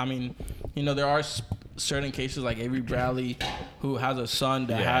fine. I mean, you know, there are certain cases like Avery Bradley who has a son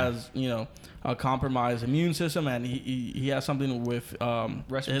that Yeah. has, you know, a compromised immune system, and he has something with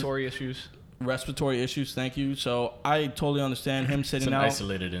Respiratory issues. respiratory issues. Thank you. So I totally understand him It's sitting an out.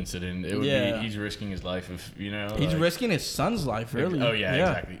 isolated incident. It would Yeah. be he's risking his life if you know. He's like- risking his son's life, really. Oh yeah,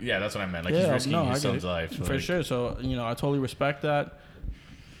 exactly. Yeah, that's what I meant. Like he's risking I his get son's it. life For like- sure. So you know, I totally respect that.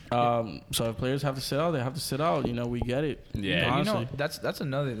 So if players have to sit out, they have to sit out. You know, we get it. Yeah. You honestly. know, that's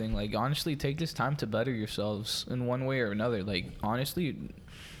another thing. Like, honestly, take this time to better yourselves in one way or another. Like, honestly, you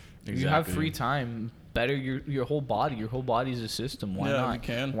have Exactly. free time. Better your whole body. Your whole body's a system. Why Yeah, not? you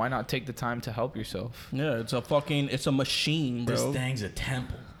can. Why not take the time to help yourself? Yeah, it's a machine, This bro. thing's a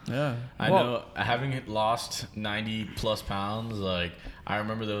temple. Yeah. I Well- know, having lost 90 plus pounds, like, I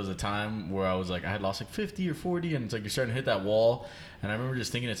remember there was a time where I was like, I had lost like 50 or 40, and it's like you're starting to hit that wall. And I remember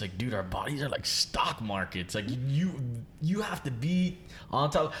just thinking, it's like, dude, our bodies are like stock markets. Like, you have to be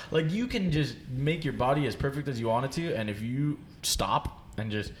on top. Like, you can just make your body as perfect as you want it to, and if you stop and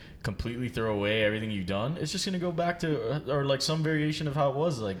just completely throw away everything you've done, it's just gonna go back to or like some variation of how it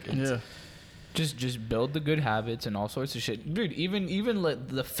was. Like, it's, Yeah. Just build the good habits and all sorts of shit, dude. Even like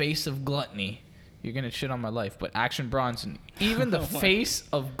the face of gluttony. You're gonna shit on my life, but Action Bronson, even the face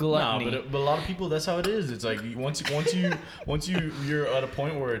of No, gluttony. but a lot of people, that's how it is. It's like once you're at a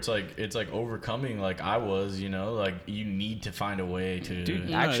point where it's like overcoming, like I was, you know, like you need to find a way to. Dude,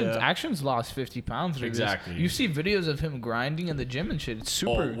 Yeah, Action's lost 50 pounds. through this. Exactly. You see videos of him grinding in the gym and shit. It's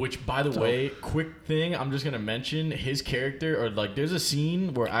super. Oh, which by the way, quick thing, I'm just gonna mention his character, or like there's a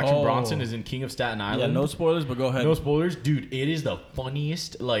scene where Action Oh. Bronson is in King of Staten Yeah, Island. no spoilers, but go ahead. No spoilers, dude. It is the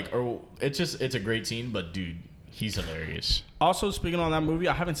funniest. Like, or it's a great scene, but dude, he's hilarious. Also, speaking on that movie,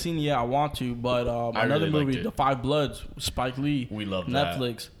 I haven't seen it yet. I want to, but another really liked movie, it. The Five Bloods, Spike Lee. We love that.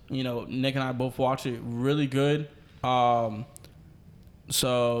 Netflix. You know, Nick and I both watched it. Really good.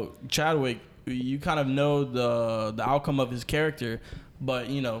 So Chadwick, you kind of know the outcome of his character, but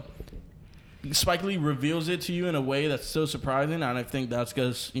you know, Spike Lee reveals it to you in a way that's still surprising, and I think that's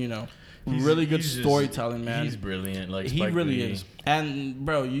because you know, really good He's just- storytelling, man. He's brilliant. Like He Spike really Lee. is. And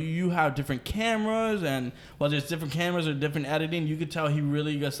bro, you have different cameras, and whether it's different cameras or different editing, you could tell he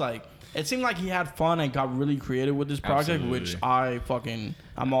really just like it seemed like he had fun and got really creative with this project, which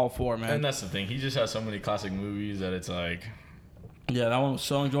I'm all for, man. And that's the thing. He just has so many classic movies that it's like. Yeah, that one was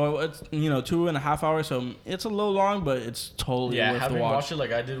so enjoyable. It's 2.5 hours, so it's a little long, but it's totally Yeah, worth the having watch. watched it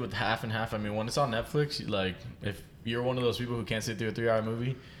like I did with half and half. I mean, when it's on Netflix, like if you're one of those people who can't sit through a 3-hour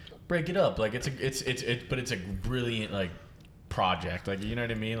movie, break it up. Like it's a brilliant like project. Like, you know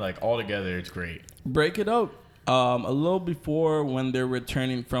what I mean? Like all together, it's great. Break it up a little before when they're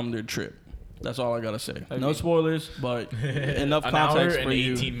returning from their trip. That's all I gotta say. Okay. No spoilers, but enough An context hour for and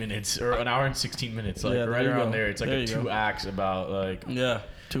you. 18 minutes, or an hour and 16 minutes, like Yeah, right there you around go. there. It's like There a you go. 2 acts about like Yeah,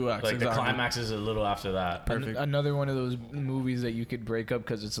 2 acts. the exactly. climax is a little after that. Perfect. Another one of those movies that you could break up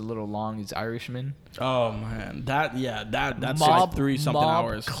because it's a little long is Irishman. Oh man, that's Mob, like 30-something Mob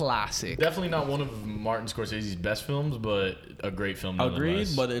hours. classic. Definitely not one of Martin Scorsese's best films, but a great film. Agreed,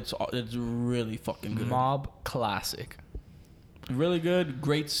 nonetheless. but it's really fucking good. Mob classic. Really good,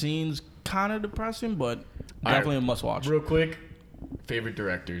 great scenes. Kind of depressing, but definitely a must watch. Real quick, favorite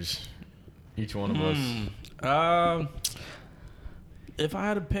directors, each one of us. If I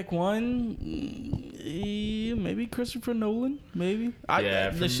had to pick one, maybe Christopher Nolan. Maybe.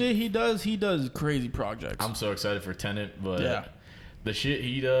 The shit he does crazy projects. I'm so excited for Tenet, but Yeah. the shit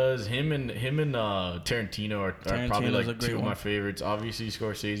he does, him and Tarantino are probably Tarantino's a like great two of my one. favorites. Obviously,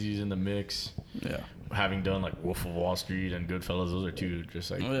 Scorsese's in the mix. Yeah. Having done like Wolf of Wall Street and Goodfellas, those are two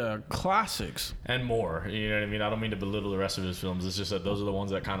just like Oh yeah, classics. and more. You know what I mean? I don't mean to belittle the rest of his films. It's just that those are the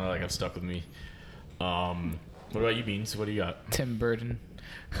ones that kind of like have stuck with me. What about you, Beans? What do you got? Tim Burton.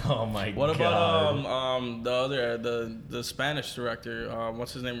 Oh my What god! about the other the Spanish director?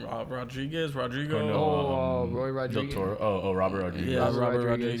 What's his name? Rodriguez. Rodrigo. Oh, no, Roy Del Rodriguez. Toro. Oh, Robert Rodriguez. Yeah, Robert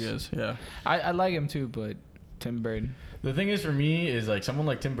Rodriguez. Rodriguez. Yeah. I like him too, but Tim Burton. The thing is, for me, is like someone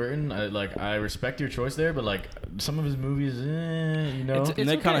like Tim Burton. I respect your choice there, but like some of his movies, you know. And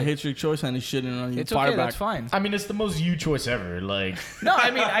they kind of okay. hate your choice and he's shitting on you. It's Fire okay. back. That's fine. I mean, it's the most you choice ever. Like, No,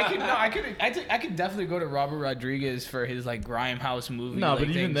 I mean, I could definitely go to Robert Rodriguez for his like Grimehouse movie. no, like, but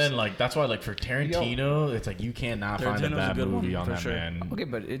even things. then, like that's why, like for Tarantino, it's like you cannot find a Tarantino's a bad good one, movie on for that sure. man. Okay,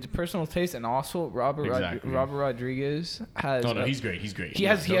 but it's personal taste, and also Robert Exactly. Rodriguez has. No, he's great. He's great. He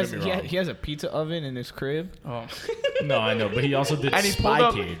has Don't get me wrong. he has a pizza oven in his crib. Oh. No, I know, but he also did And he Spy pulled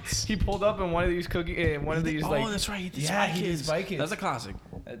up. Kids. He pulled up in one of these like. that's right. He did Yeah, Spy he did Kids. Spy Kids. That's a classic.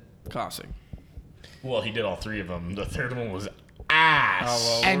 Classic. Well, he did all three of them. The third one was ass.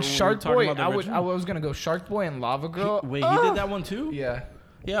 Oh, well. And We're Shark talking Boy, about the I original? was gonna go Shark Boy and Lava Girl. Wait, he did that one too? Yeah.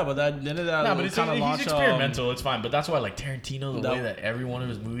 Yeah, but that didn't that No, but it's kind of he's launch experimental. It's fine, but that's why like Tarantino, the No. way that every one of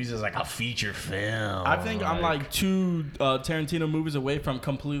his movies is like a feature film. I think I'm like 2 Tarantino movies away from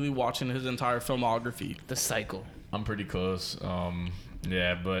completely watching his entire filmography. The Cycle. I'm pretty close.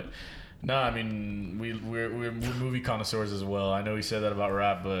 Yeah, but no, I mean we're movie connoisseurs as well. I know he said that about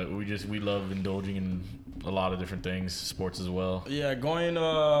rap, but we love indulging in a lot of different things, sports as well. Yeah, going to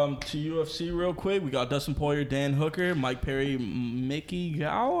UFC real quick. We got Dustin Poirier, Dan Hooker, Mike Perry, Mickey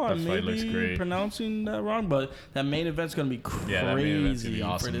Gao. I That may fight looks be great. pronouncing that wrong, but that main event's gonna be Yeah, that main event's gonna crazy be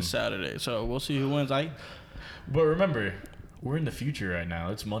awesome. for this Saturday. So we'll see who wins. But remember, we're in the future right now.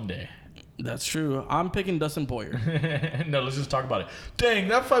 It's Monday. That's true. I'm picking Dustin Poirier. No, let's just talk about it. Dang,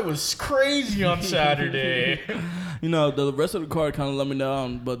 that fight was crazy on Saturday. You know, the rest of the card kind of let me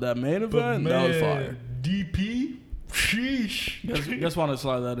down, but that main event, that was fire. DP, sheesh. Just want to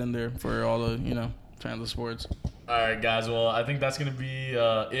slide that in there for all the fans of sports. All right, guys. Well, I think that's gonna be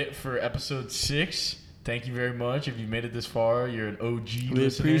it for episode 6. Thank you very much. If you made it this far, you're an OG We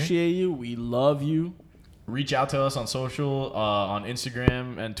listener. appreciate you. We love you. Reach out to us on social, on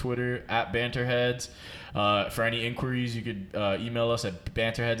Instagram and Twitter at Banterheads. For any inquiries, you could email us at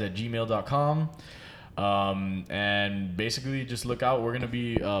banterheads@gmail.com. And basically, just look out. We're going to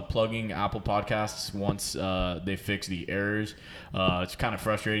be plugging Apple Podcasts once they fix the errors. It's kind of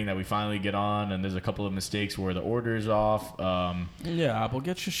frustrating that we finally get on, and there's a couple of mistakes where the order is off. Yeah, Apple,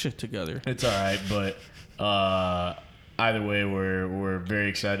 get your shit together. It's all right, but either way, we're very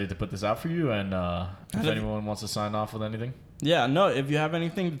excited to put this out for you. And if anyone wants to sign off with anything. Yeah, no, if you have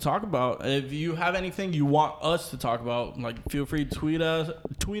anything to talk about, if you have anything you want us to talk about, like feel free to tweet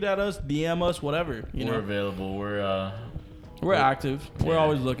at us, DM us, whatever. We're available. We're active. We're Yeah.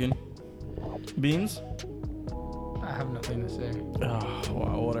 always looking. Beans? I have nothing to say. Oh,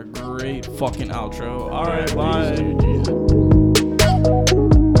 wow, what a great fucking outro. All right, All right, bye. peace.